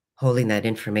 holding that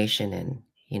information in,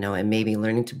 and maybe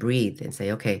learning to breathe and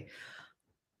say, okay,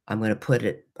 I'm going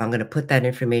to put that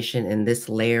information in this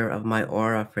layer of my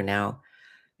aura for now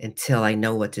until I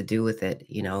know what to do with it,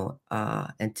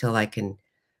 until I can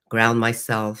ground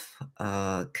myself,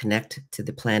 connect to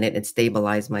the planet and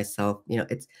stabilize myself.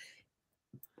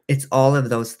 It's all of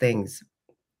those things.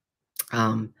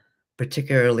 um,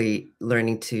 particularly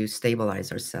learning to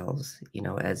stabilize ourselves,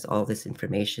 as all this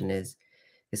information is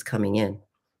coming in.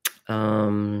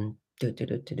 Do, do,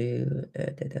 do, do, do,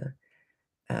 da,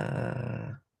 da.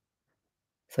 Uh,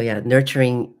 so yeah,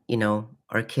 nurturing,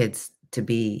 our kids to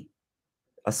be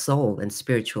a soul and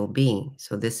spiritual being.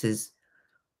 So this is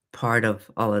part of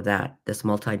all of that, this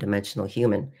multidimensional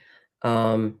human.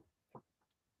 Um,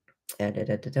 da, da,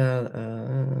 da,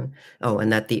 da, oh,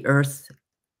 and that the earth,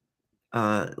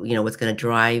 what's going to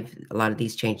drive a lot of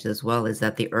these changes as well is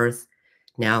that the earth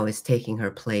now is taking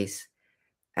her place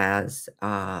as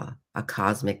a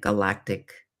cosmic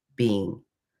galactic being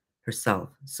herself.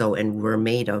 So, and we're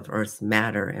made of earth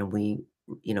matter and we,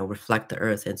 reflect the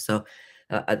earth. And so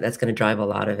that's going to drive a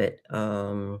lot of it.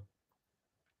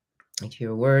 Into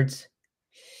your words.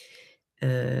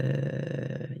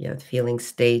 Yeah, the feeling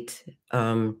state.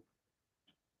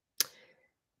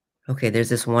 Okay, there's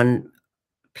this one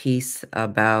piece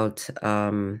about,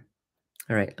 all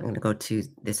right, I'm going to go to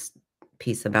this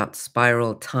piece about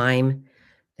spiral time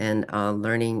and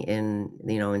learning in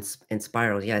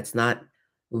spirals. Yeah, it's not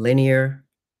linear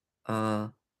uh,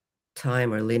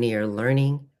 time or linear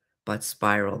learning, but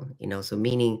spiral, so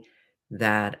meaning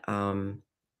that, and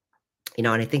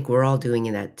I think we're all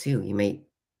doing that too.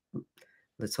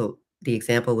 So the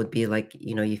example would be like,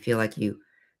 you feel like you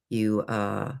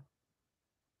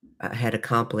had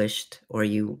accomplished or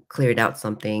you cleared out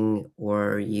something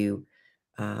or you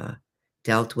uh,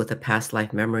 dealt with a past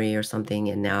life memory or something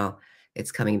and now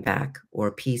it's coming back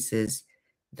or pieces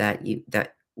that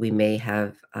we may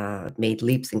have made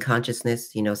leaps in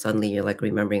consciousness, suddenly you're like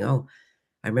remembering, oh,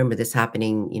 I remember this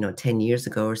happening, 10 years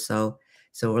ago or so.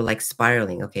 So we're like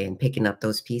spiraling, okay, and picking up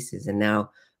those pieces. And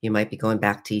now you might be going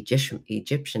back to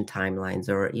Egyptian timelines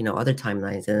or, other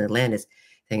timelines. And the land is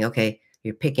saying, okay,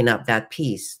 you're picking up that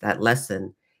piece, that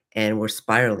lesson, and we're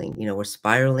spiraling.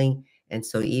 And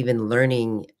so even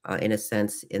learning, in a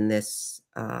sense, in this,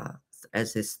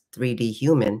 as this 3D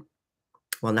human,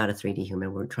 well, not a 3D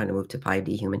human, we're trying to move to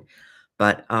 5D human,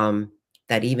 but,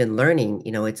 that even learning,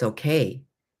 it's okay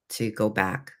to go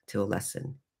back to a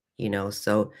lesson,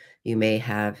 so you may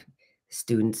have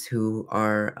students who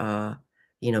are,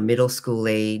 middle school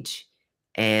age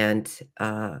and,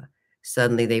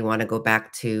 suddenly they wanna go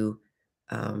back to,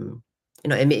 and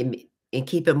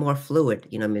keep it more fluid,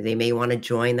 they may wanna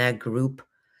join that group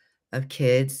of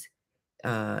kids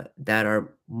that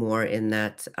are more in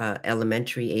that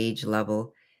elementary age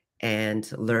level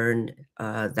and learn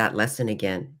that lesson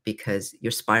again because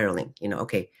you're spiraling.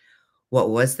 Okay, what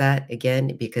was that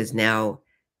again? Because now,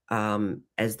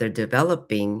 as they're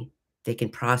developing, they can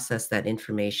process that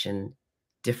information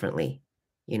differently.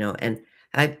 And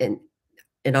I've,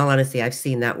 in all honesty, I've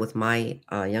seen that with my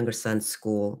younger son's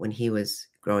school when he was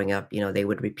growing up. They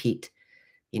would repeat,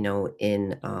 in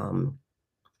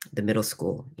the middle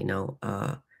school,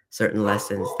 certain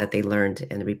lessons that they learned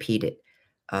and repeated,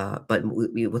 but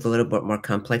with a little bit more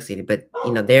complexity. But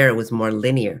there it was more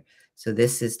linear. So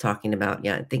this is talking about,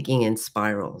 yeah, thinking in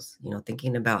spirals.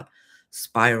 Thinking about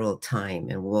spiral time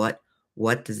and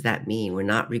what does that mean? We're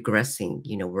not regressing.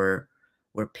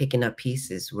 We're picking up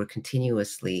pieces. We're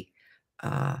continuously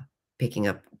uh, picking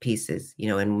up pieces.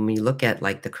 And when we look at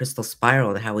like the crystal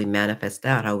spiral, how we manifest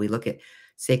out, how we look at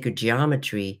sacred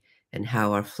geometry and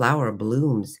how our flower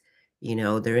blooms,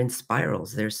 they're in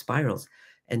spirals, they're spirals.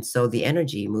 And so the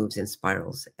energy moves in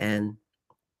spirals. And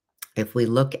if we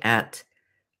look at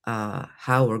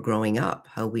how we're growing up,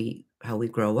 how we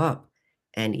grow up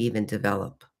and even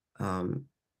develop, um,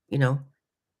 you know,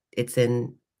 it's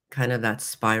in kind of that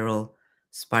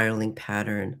spiraling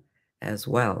pattern as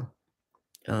well.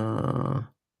 Uh,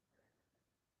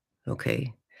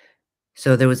 okay.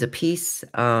 So there was a piece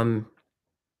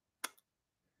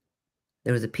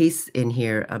in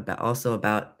here about also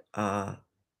about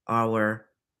our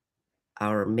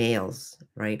our males,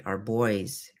 right? Our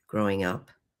boys growing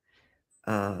up.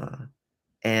 Uh,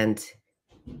 and,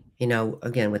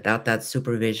 again, without that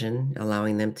supervision,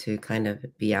 allowing them to kind of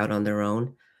be out on their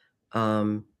own,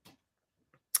 um,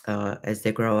 as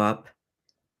they grow up,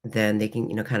 then they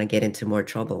can, kind of get into more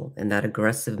trouble. And that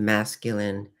aggressive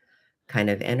masculine kind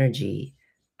of energy,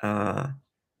 uh,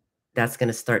 that's going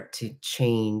to start to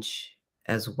change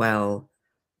as well.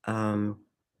 Um,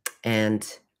 and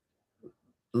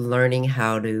learning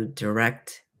how to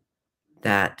direct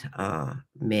that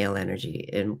male energy.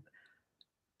 And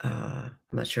I'm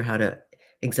not sure how to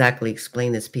exactly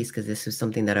explain this piece because this was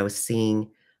something that I was seeing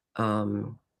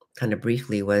kind of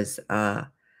briefly was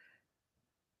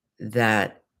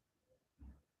that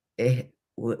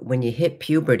when you hit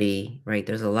puberty, right,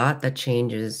 there's a lot that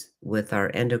changes with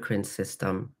our endocrine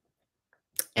system.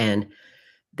 And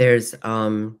there's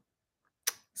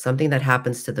something that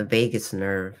happens to the vagus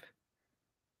nerve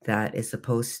that is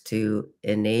supposed to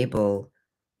enable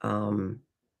um,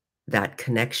 that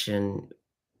connection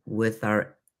with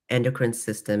our endocrine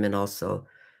system and also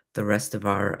the rest of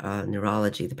our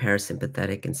neurology, the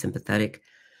parasympathetic and sympathetic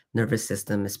nervous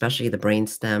system, especially the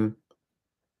brainstem,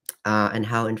 and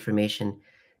how information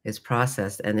is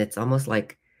processed. And it's almost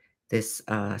like this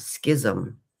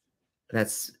schism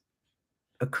that's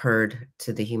occurred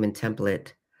to the human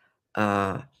template,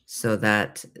 so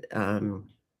that um,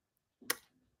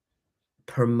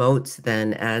 promotes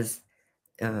then as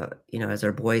as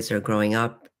our boys are growing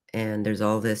up and there's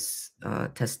all this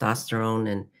testosterone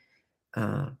and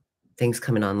uh, things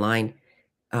coming online,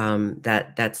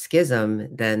 that schism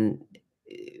then,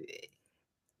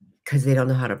 because they don't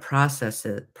know how to process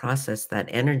that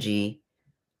energy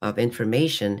of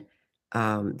information,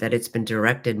 that it's been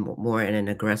directed more in an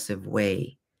aggressive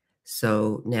way.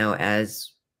 So now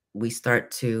as we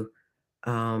start to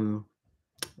um,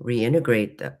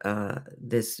 reintegrate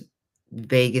this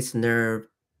vagus nerve,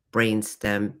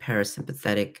 brainstem,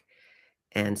 parasympathetic,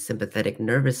 and sympathetic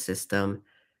nervous system,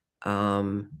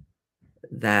 um,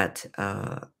 that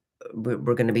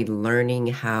we're going to be learning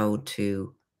how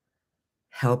to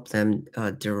help them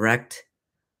direct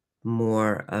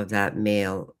more of that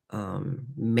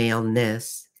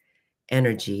maleness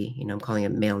energy. I'm calling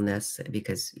it maleness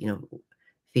because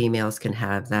females can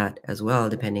have that as well,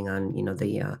 depending on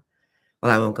the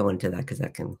well, I won't go into that because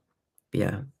that can be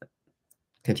a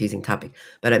confusing topic.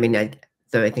 But I mean,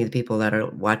 so I think the people that are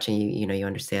watching you, you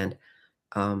understand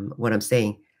what I'm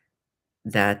saying,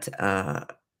 that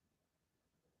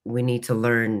we need to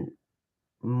learn,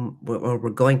 or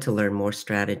we're going to learn more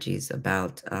strategies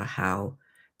about how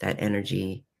that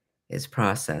energy is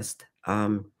processed.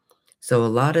 So a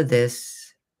lot of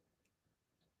this,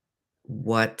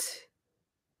 what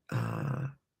uh,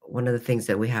 one of the things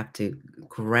that we have to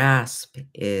grasp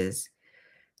is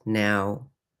now,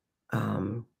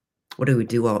 um, what do we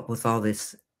do with all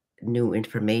this new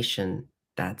information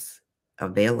that's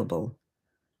available,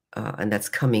 and that's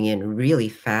coming in really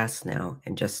fast now,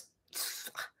 and just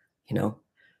you know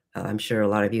I'm sure a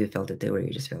lot of you felt it too, where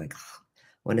you just feel like, "Ugh,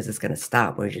 when is this going to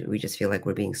stop?" We just feel like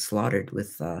we're being slaughtered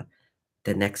with the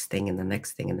next thing and the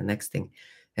next thing and the next thing.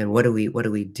 And what do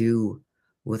we do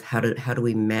with, how do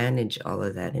we manage all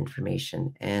of that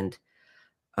information? And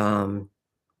um,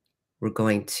 we're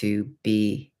going to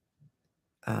be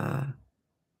uh,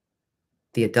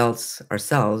 the adults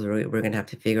ourselves. We're going to have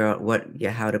to figure out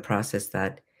how to process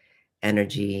that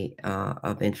energy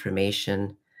of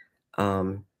information.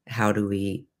 How do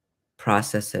we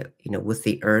process it, with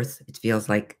the earth? It feels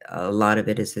like a lot of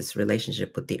it is this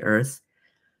relationship with the earth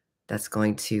that's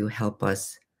going to help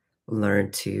us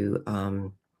learn to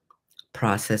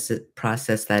process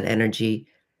that energy,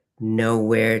 know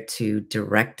where to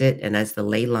direct it. And as the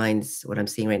ley lines, what I'm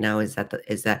seeing right now is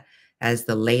that as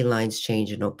the ley lines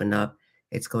change and open up,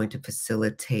 it's going to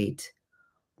facilitate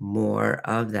more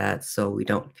of that, so we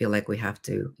don't feel like we have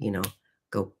to,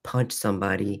 go punch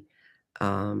somebody.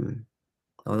 Um,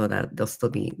 Although that there'll still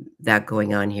be that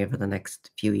going on here for the next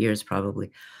few years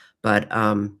probably. But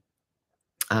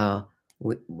uh,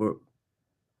 we're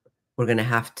going to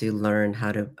have to learn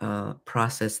how to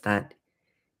process that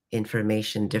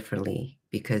information differently,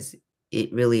 because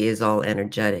it really is all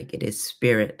energetic. It is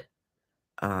spirit.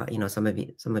 Some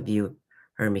of you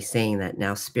heard me saying that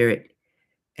now. Spirit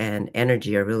and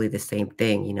energy are really the same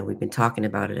thing. We've been talking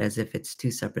about it as if it's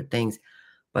two separate things,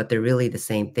 but they're really the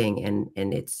same thing. And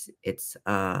it's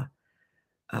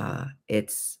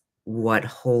what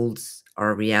holds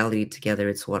our reality together.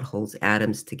 It's what holds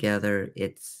atoms together.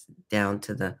 It's down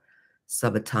to the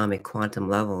subatomic quantum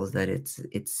levels, that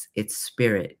it's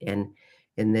spirit. And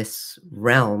in this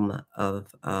realm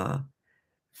of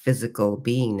physical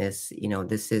beingness,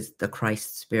 this is the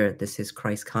Christ spirit. This is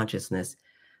Christ consciousness,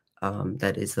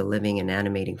 that is the living and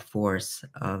animating force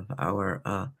of our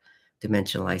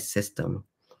dimensionalized system.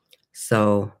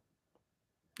 So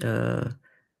uh,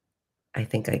 I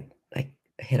think I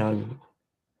hit on,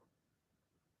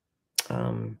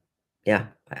 um, yeah,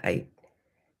 I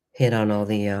hit on all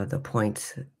the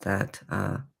points that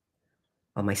on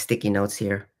my sticky notes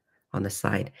here on the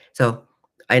side. So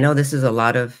I know this is a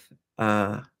lot of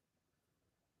uh,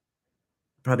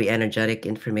 probably energetic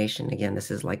information. Again,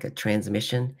 this is like a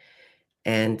transmission,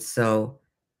 and so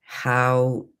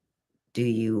how do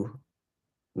you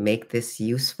make this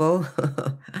useful?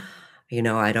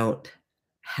 I don't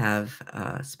have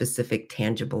specific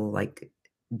tangible, like,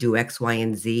 do X, Y,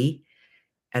 and Z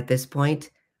at this point.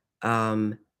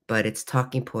 But it's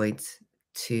talking points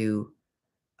to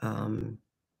um,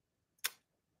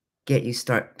 get you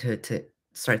to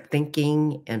start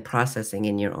thinking and processing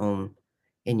in your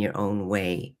own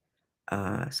way.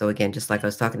 So again, just like I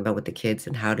was talking about with the kids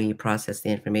and how do you process the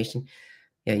information,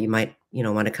 you might,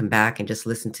 want to come back and just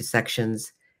listen to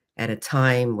sections at a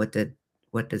time.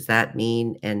 What does that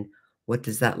mean? And what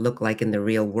does that look like in the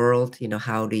real world?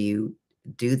 How do you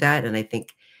do that? And I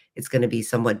think it's going to be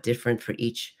somewhat different for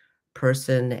each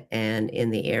person and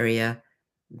in the area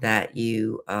that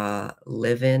you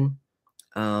live in.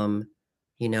 Um,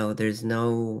 there's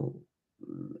no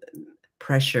mm,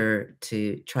 pressure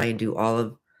to try and do all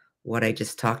of what I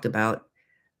just talked about,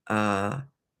 uh,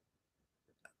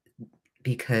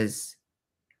 because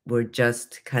we're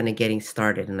just kind of getting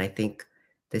started. And I think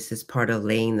this is part of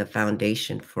laying the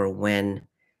foundation for when,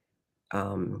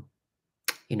 um,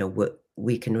 what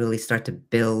we can really start to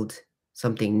build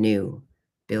something new,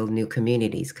 build new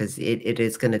communities, because it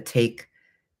is going to take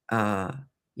uh,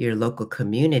 your local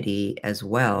community as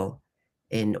well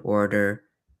in order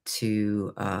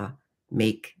to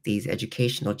make these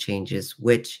educational changes,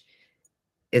 which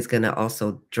is going to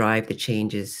also drive the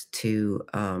changes to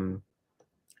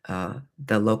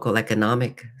the local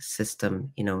economic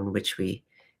system, in which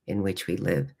we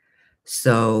live.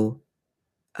 So,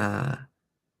 uh,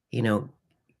 you know,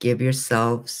 give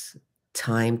yourselves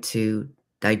time to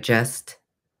digest,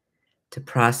 to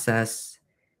process,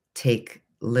 take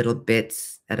little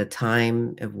bits at a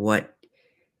time of what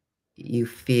you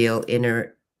feel you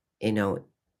know,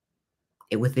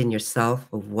 within yourself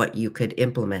of what you could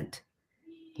implement,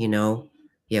 you know?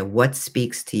 Yeah, what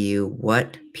speaks to you?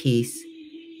 What piece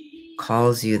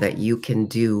calls you that you can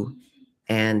do?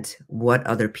 And what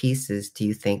other pieces do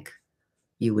you think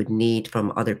you would need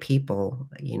from other people,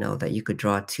 that you could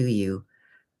draw to you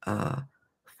uh,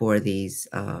 for these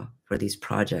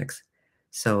projects?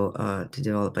 So to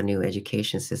develop a new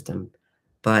education system.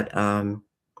 But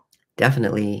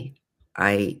definitely,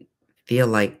 I feel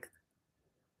like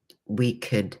we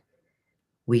could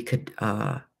we could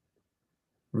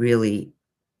really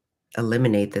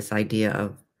eliminate this idea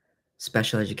of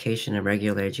special education and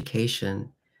regular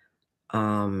education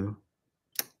um,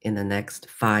 in the next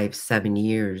 5 7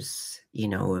 years.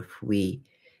 If we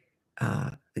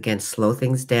again slow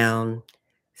things down,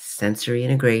 sensory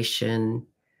integration,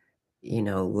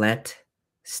 let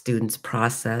students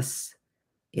process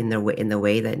in the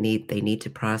way that they need to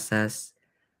process.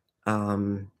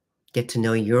 um, get to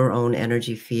know your own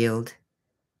energy field,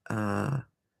 uh,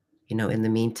 in the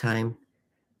meantime.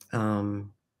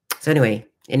 Um, so anyway,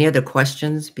 any other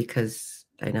questions? Because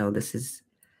I know there's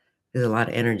a lot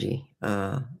of energy.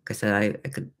 Like I said, I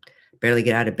could barely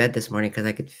get out of bed this morning because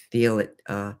I could feel it.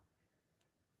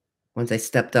 Once I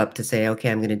stepped up to say, okay,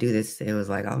 I'm going to do this, it was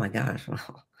like, oh my gosh, I'm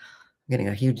getting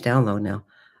a huge download now.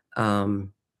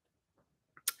 Um,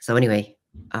 so anyway,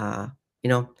 uh, you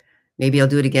know, maybe I'll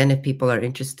do it again if people are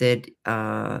interested.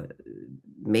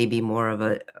 Maybe more of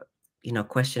a,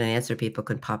 question and answer. People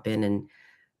can pop in and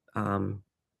um,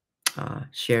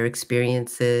 share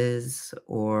experiences,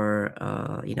 or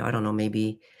I don't know,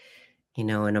 maybe in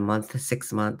a month,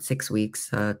 6 months, 6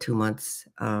 weeks, 2 months,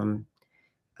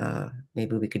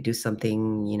 maybe we could do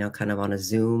something, kind of on a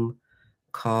Zoom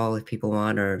call if people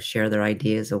want, or share their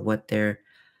ideas of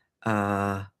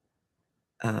uh,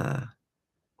 uh,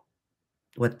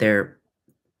 what they're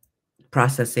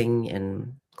processing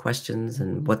and questions,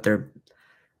 and what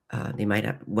they might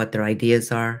have, what their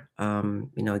ideas are.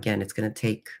 Again, it's going to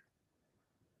take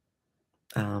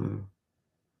um,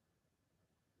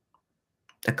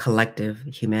 a collective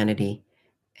humanity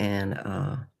and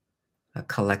a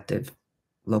collective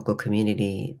local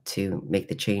community to make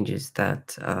the changes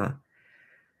that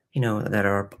that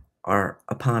are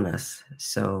upon us.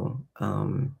 So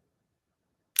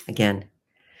again,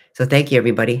 so thank you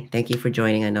everybody. Thank you for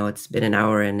joining. I know it's been an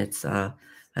hour, and I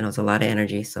know it's a lot of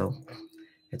energy, so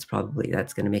it's probably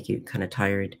that's going to make you kind of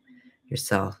tired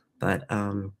yourself. But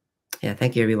yeah,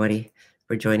 thank you everybody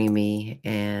for joining me,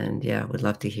 and yeah, would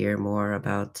love to hear more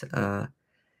about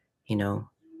you know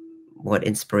what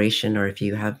inspiration, or if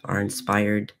you are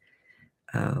inspired,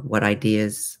 what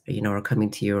ideas are coming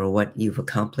to you, or what you've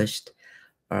accomplished,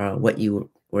 or what you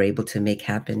were able to make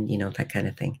happen, that kind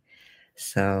of thing.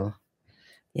 So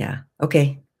yeah,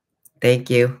 okay, thank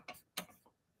you.